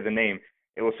will say the name.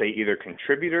 It will say either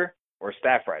contributor or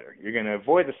staff writer. You're going to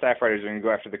avoid the staff writers. You're going to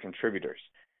go after the contributors.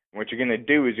 And what you're going to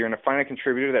do is you're going to find a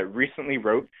contributor that recently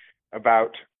wrote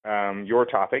about your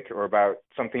topic or about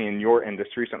something in your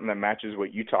industry, something that matches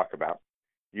what you talk about.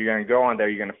 You're going to go on there.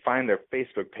 You're going to find their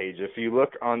Facebook page. If you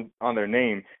look on their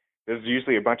name, there's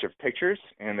usually a bunch of pictures,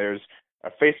 and there's a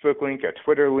Facebook link, a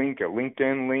Twitter link, a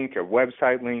LinkedIn link, a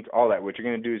website link, all that. What you're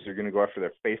going to do is you're going to go after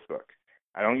their Facebook.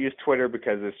 I don't use Twitter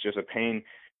because it's just a pain.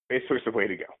 Facebook's the way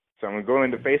to go. So I'm going to go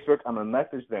into Facebook. I'm going to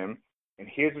message them, and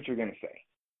here's what you're going to say.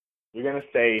 You're going to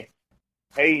say,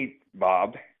 hey,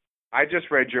 Bob, I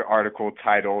just read your article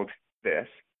titled this.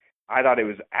 I thought it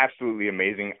was absolutely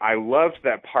amazing. I loved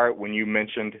that part when you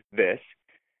mentioned this.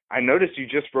 I noticed you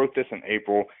just wrote this in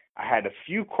April. I had a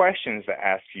few questions to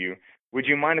ask you. Would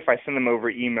you mind if I send them over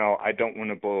email? I don't want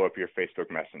to blow up your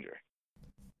Facebook Messenger.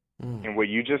 And what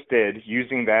you just did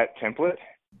using that template,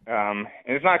 and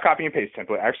it's not a copy and paste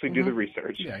template. Actually do the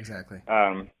research. Yeah, exactly.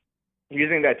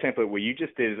 Using that template, what you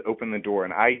just did is open the door,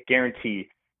 and I guarantee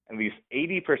at least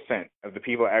 80% of the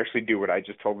people that actually do what I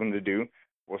just told them to do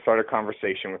will start a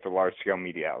conversation with a large-scale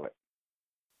media outlet.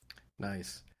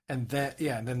 Nice. And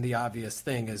then the obvious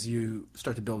thing is you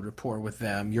start to build rapport with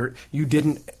them. You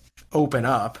didn't open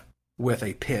up with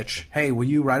a pitch. Hey, will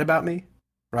you write about me?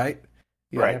 Right?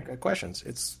 You have questions.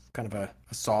 It's kind of a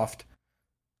soft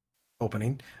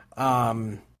opening.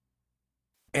 And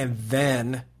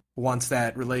then once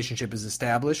that relationship is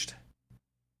established,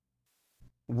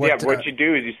 what you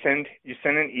do is you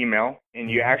send an email, and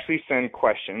you actually send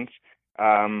questions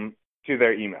to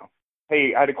their email.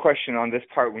 Hey, I had a question on this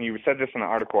part. When you said this in the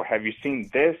article, have you seen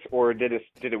this, or did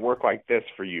it work like this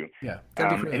for you? Yeah,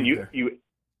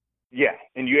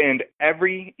 and you end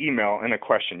every email in a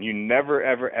question. You never,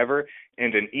 ever, ever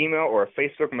end an email or a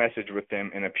Facebook message with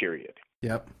them in a period.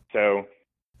 Yep. So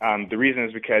the reason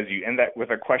is because you end that with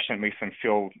a question that makes them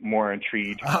feel more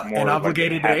intrigued, more and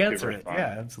obligated like to answer it.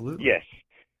 Yeah, absolutely. Yes.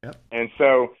 Yep. And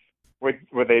so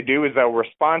what they do is they'll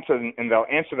respond to and they'll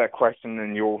answer that question,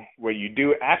 and what you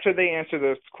do after they answer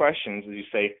those questions is you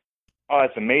say, oh,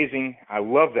 that's amazing. I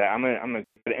love that. I'm gonna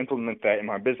implement that in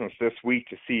my business this week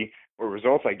to see what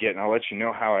results I get, and I'll let you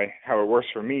know how it works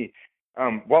for me.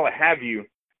 While I have you,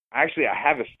 I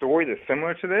have a story that's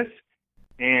similar to this,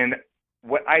 and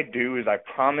what I do is I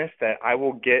promise that I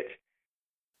will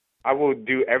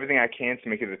do everything I can to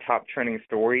make it a top trending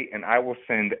story, and I will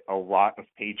send a lot of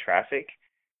paid traffic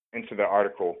into the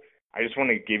article. I just want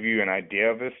to give you an idea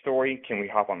of this story. Can we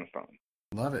hop on the phone?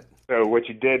 Love it. So what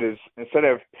you did is, instead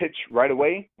of pitch right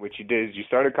away, what you did is you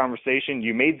started a conversation.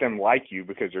 You made them like you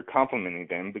because you're complimenting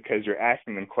them, because you're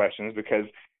asking them questions, because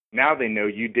now they know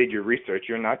you did your research.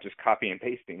 You're not just copy and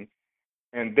pasting.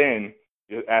 And then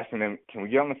you're asking them, can we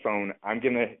get on the phone? I'm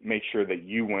going to make sure that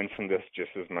you win from this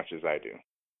just as much as I do.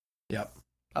 Yep.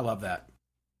 I love that.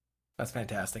 That's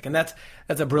fantastic. And that's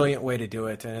a brilliant way to do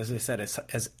it. And as I said,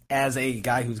 as a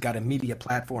guy who's got a media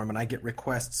platform, and I get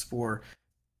requests for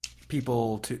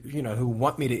people to, who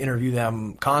want me to interview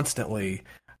them constantly,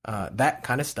 that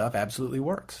kind of stuff absolutely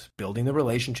works. Building the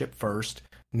relationship first,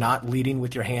 not leading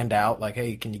with your hand out like,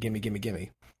 hey, can you give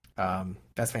me?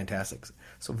 That's fantastic.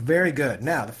 So very good.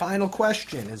 Now, the final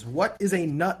question is, what is a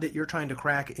nut that you're trying to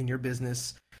crack in your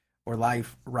business or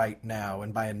life right now?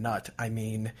 And by a nut, I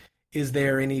mean, is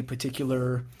there any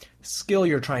particular skill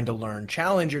you're trying to learn,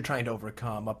 challenge you're trying to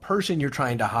overcome, a person you're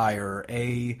trying to hire,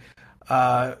 a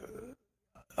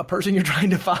person you're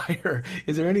trying to fire?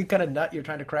 Is there any kind of nut you're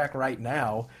trying to crack right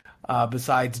now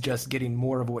besides just getting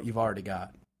more of what you've already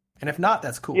got? And if not,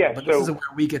 that's cool. Yeah, but this is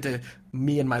where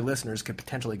me and my listeners could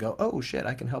potentially go, oh, shit,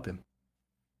 I can help him.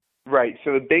 Right.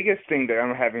 So the biggest thing that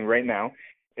I'm having right now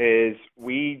is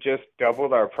we just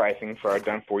doubled our pricing for our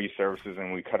done-for-you services,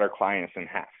 and we cut our clients in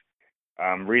half.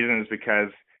 Reason is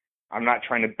because I'm not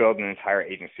trying to build an entire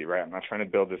agency, right? I'm not trying to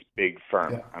build this big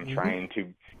firm. I'm trying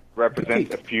to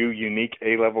represent a few unique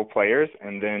A-level players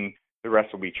and then the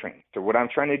rest will be training. So what I'm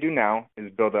trying to do now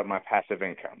is build up my passive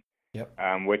income,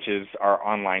 which is our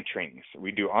online trainings.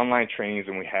 We do online trainings,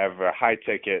 and we have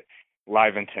high-ticket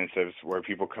live intensives where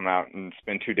people come out and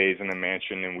spend 2 days in a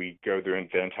mansion, and we go through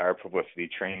the entire publicity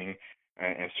training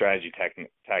and strategy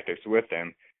tactics with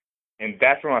them. And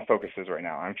that's where my focus is right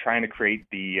now. I'm trying to create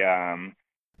the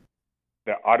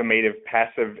automated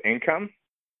passive income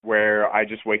where I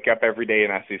just wake up every day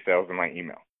and I see sales in my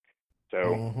email.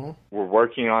 So we're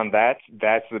working on that.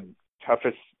 That's the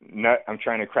toughest nut I'm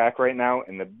trying to crack right now.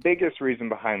 And the biggest reason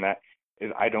behind that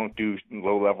is I don't do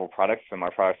low-level products. So my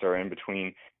products are in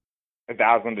between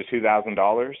 $1,000 to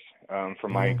 $2,000 for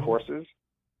my courses.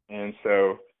 And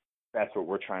so that's what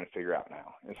we're trying to figure out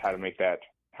now, is how to make that,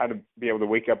 how to be able to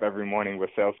wake up every morning with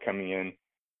sales coming in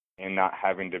and not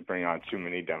having to bring on too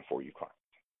many done-for-you clients.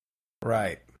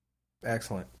 Right.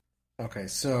 Excellent. Okay,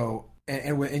 so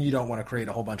and you don't want to create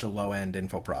a whole bunch of low-end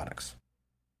info products.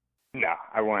 No,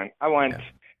 I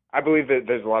believe that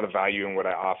there's a lot of value in what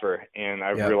I offer, and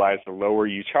I've realized the lower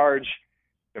you charge,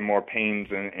 the more pains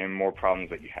and more problems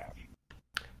that you have.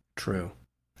 True.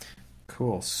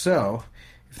 Cool. So,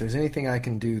 if there's anything I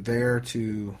can do there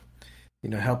to,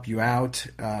 help you out,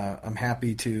 I'm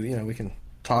happy to, we can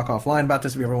talk offline about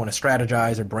this if you ever want to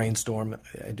strategize or brainstorm.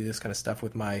 I do this kind of stuff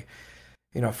with my,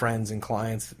 friends and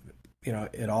clients,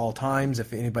 at all times.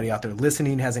 If anybody out there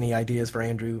listening has any ideas for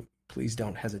Andrew, please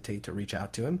don't hesitate to reach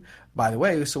out to him. By the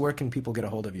way, so where can people get a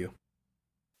hold of you?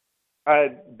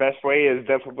 Best way is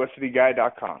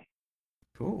thepublicityguy.com.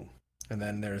 Cool. And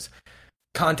then there's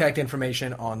contact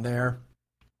information on there.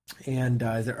 And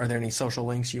are there any social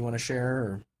links you want to share,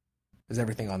 or is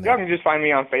everything on there? You can just find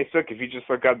me on Facebook. If you just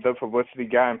look up The Publicity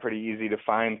Guy, I'm pretty easy to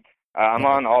find. I'm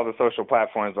on all the social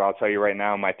platforms, but I'll tell you right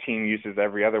now, my team uses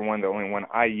every other one. The only one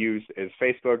I use is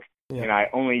Facebook, and I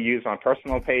only use my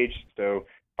personal page. So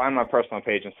find my personal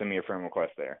page and send me a friend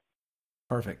request there.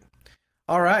 Perfect.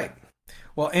 All right.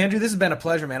 Well, Andrew, this has been a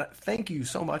pleasure, man. Thank you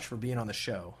so much for being on the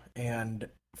show. And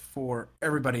for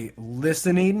everybody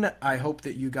listening, I hope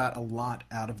that you got a lot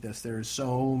out of this. There's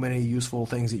so many useful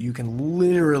things that you can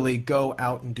literally go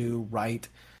out and do right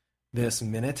this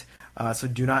minute. So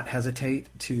do not hesitate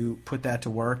to put that to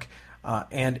work.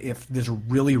 And if this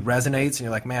really resonates and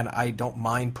you're like, man, I don't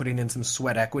mind putting in some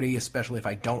sweat equity, especially if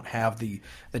I don't have the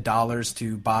dollars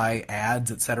to buy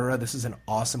ads, etc., this is an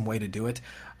awesome way to do it.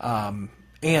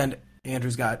 And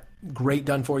Andrew's got great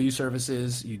done-for-you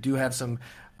services. You do have some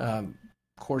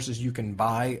courses you can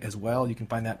buy as well. You can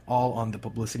find that all on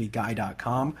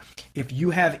thepublicityguy.com. If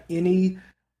you have any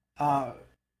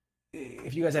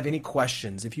if you guys have any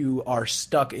questions, if you are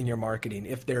stuck in your marketing,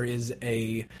 if there is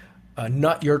a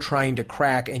nut you're trying to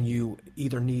crack and you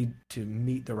either need to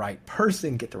meet the right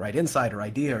person, get the right insight or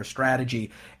idea or strategy,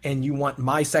 and you want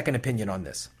my second opinion on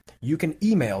this, you can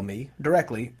email me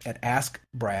directly at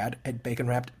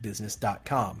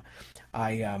askbrad@baconwrappedbusiness.com.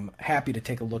 I am happy to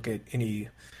take a look at any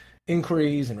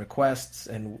inquiries and requests,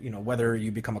 and whether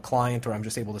you become a client or I'm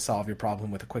just able to solve your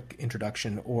problem with a quick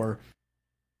introduction or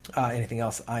anything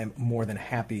else, I am more than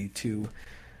happy to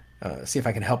see if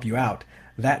I can help you out.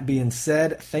 That being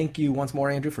said, thank you once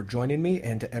more, Andrew, for joining me,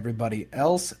 and to everybody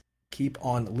else, keep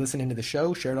on listening to the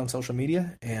show, share it on social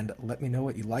media, and let me know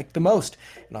what you like the most.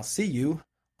 And I'll see you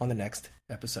on the next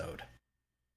episode.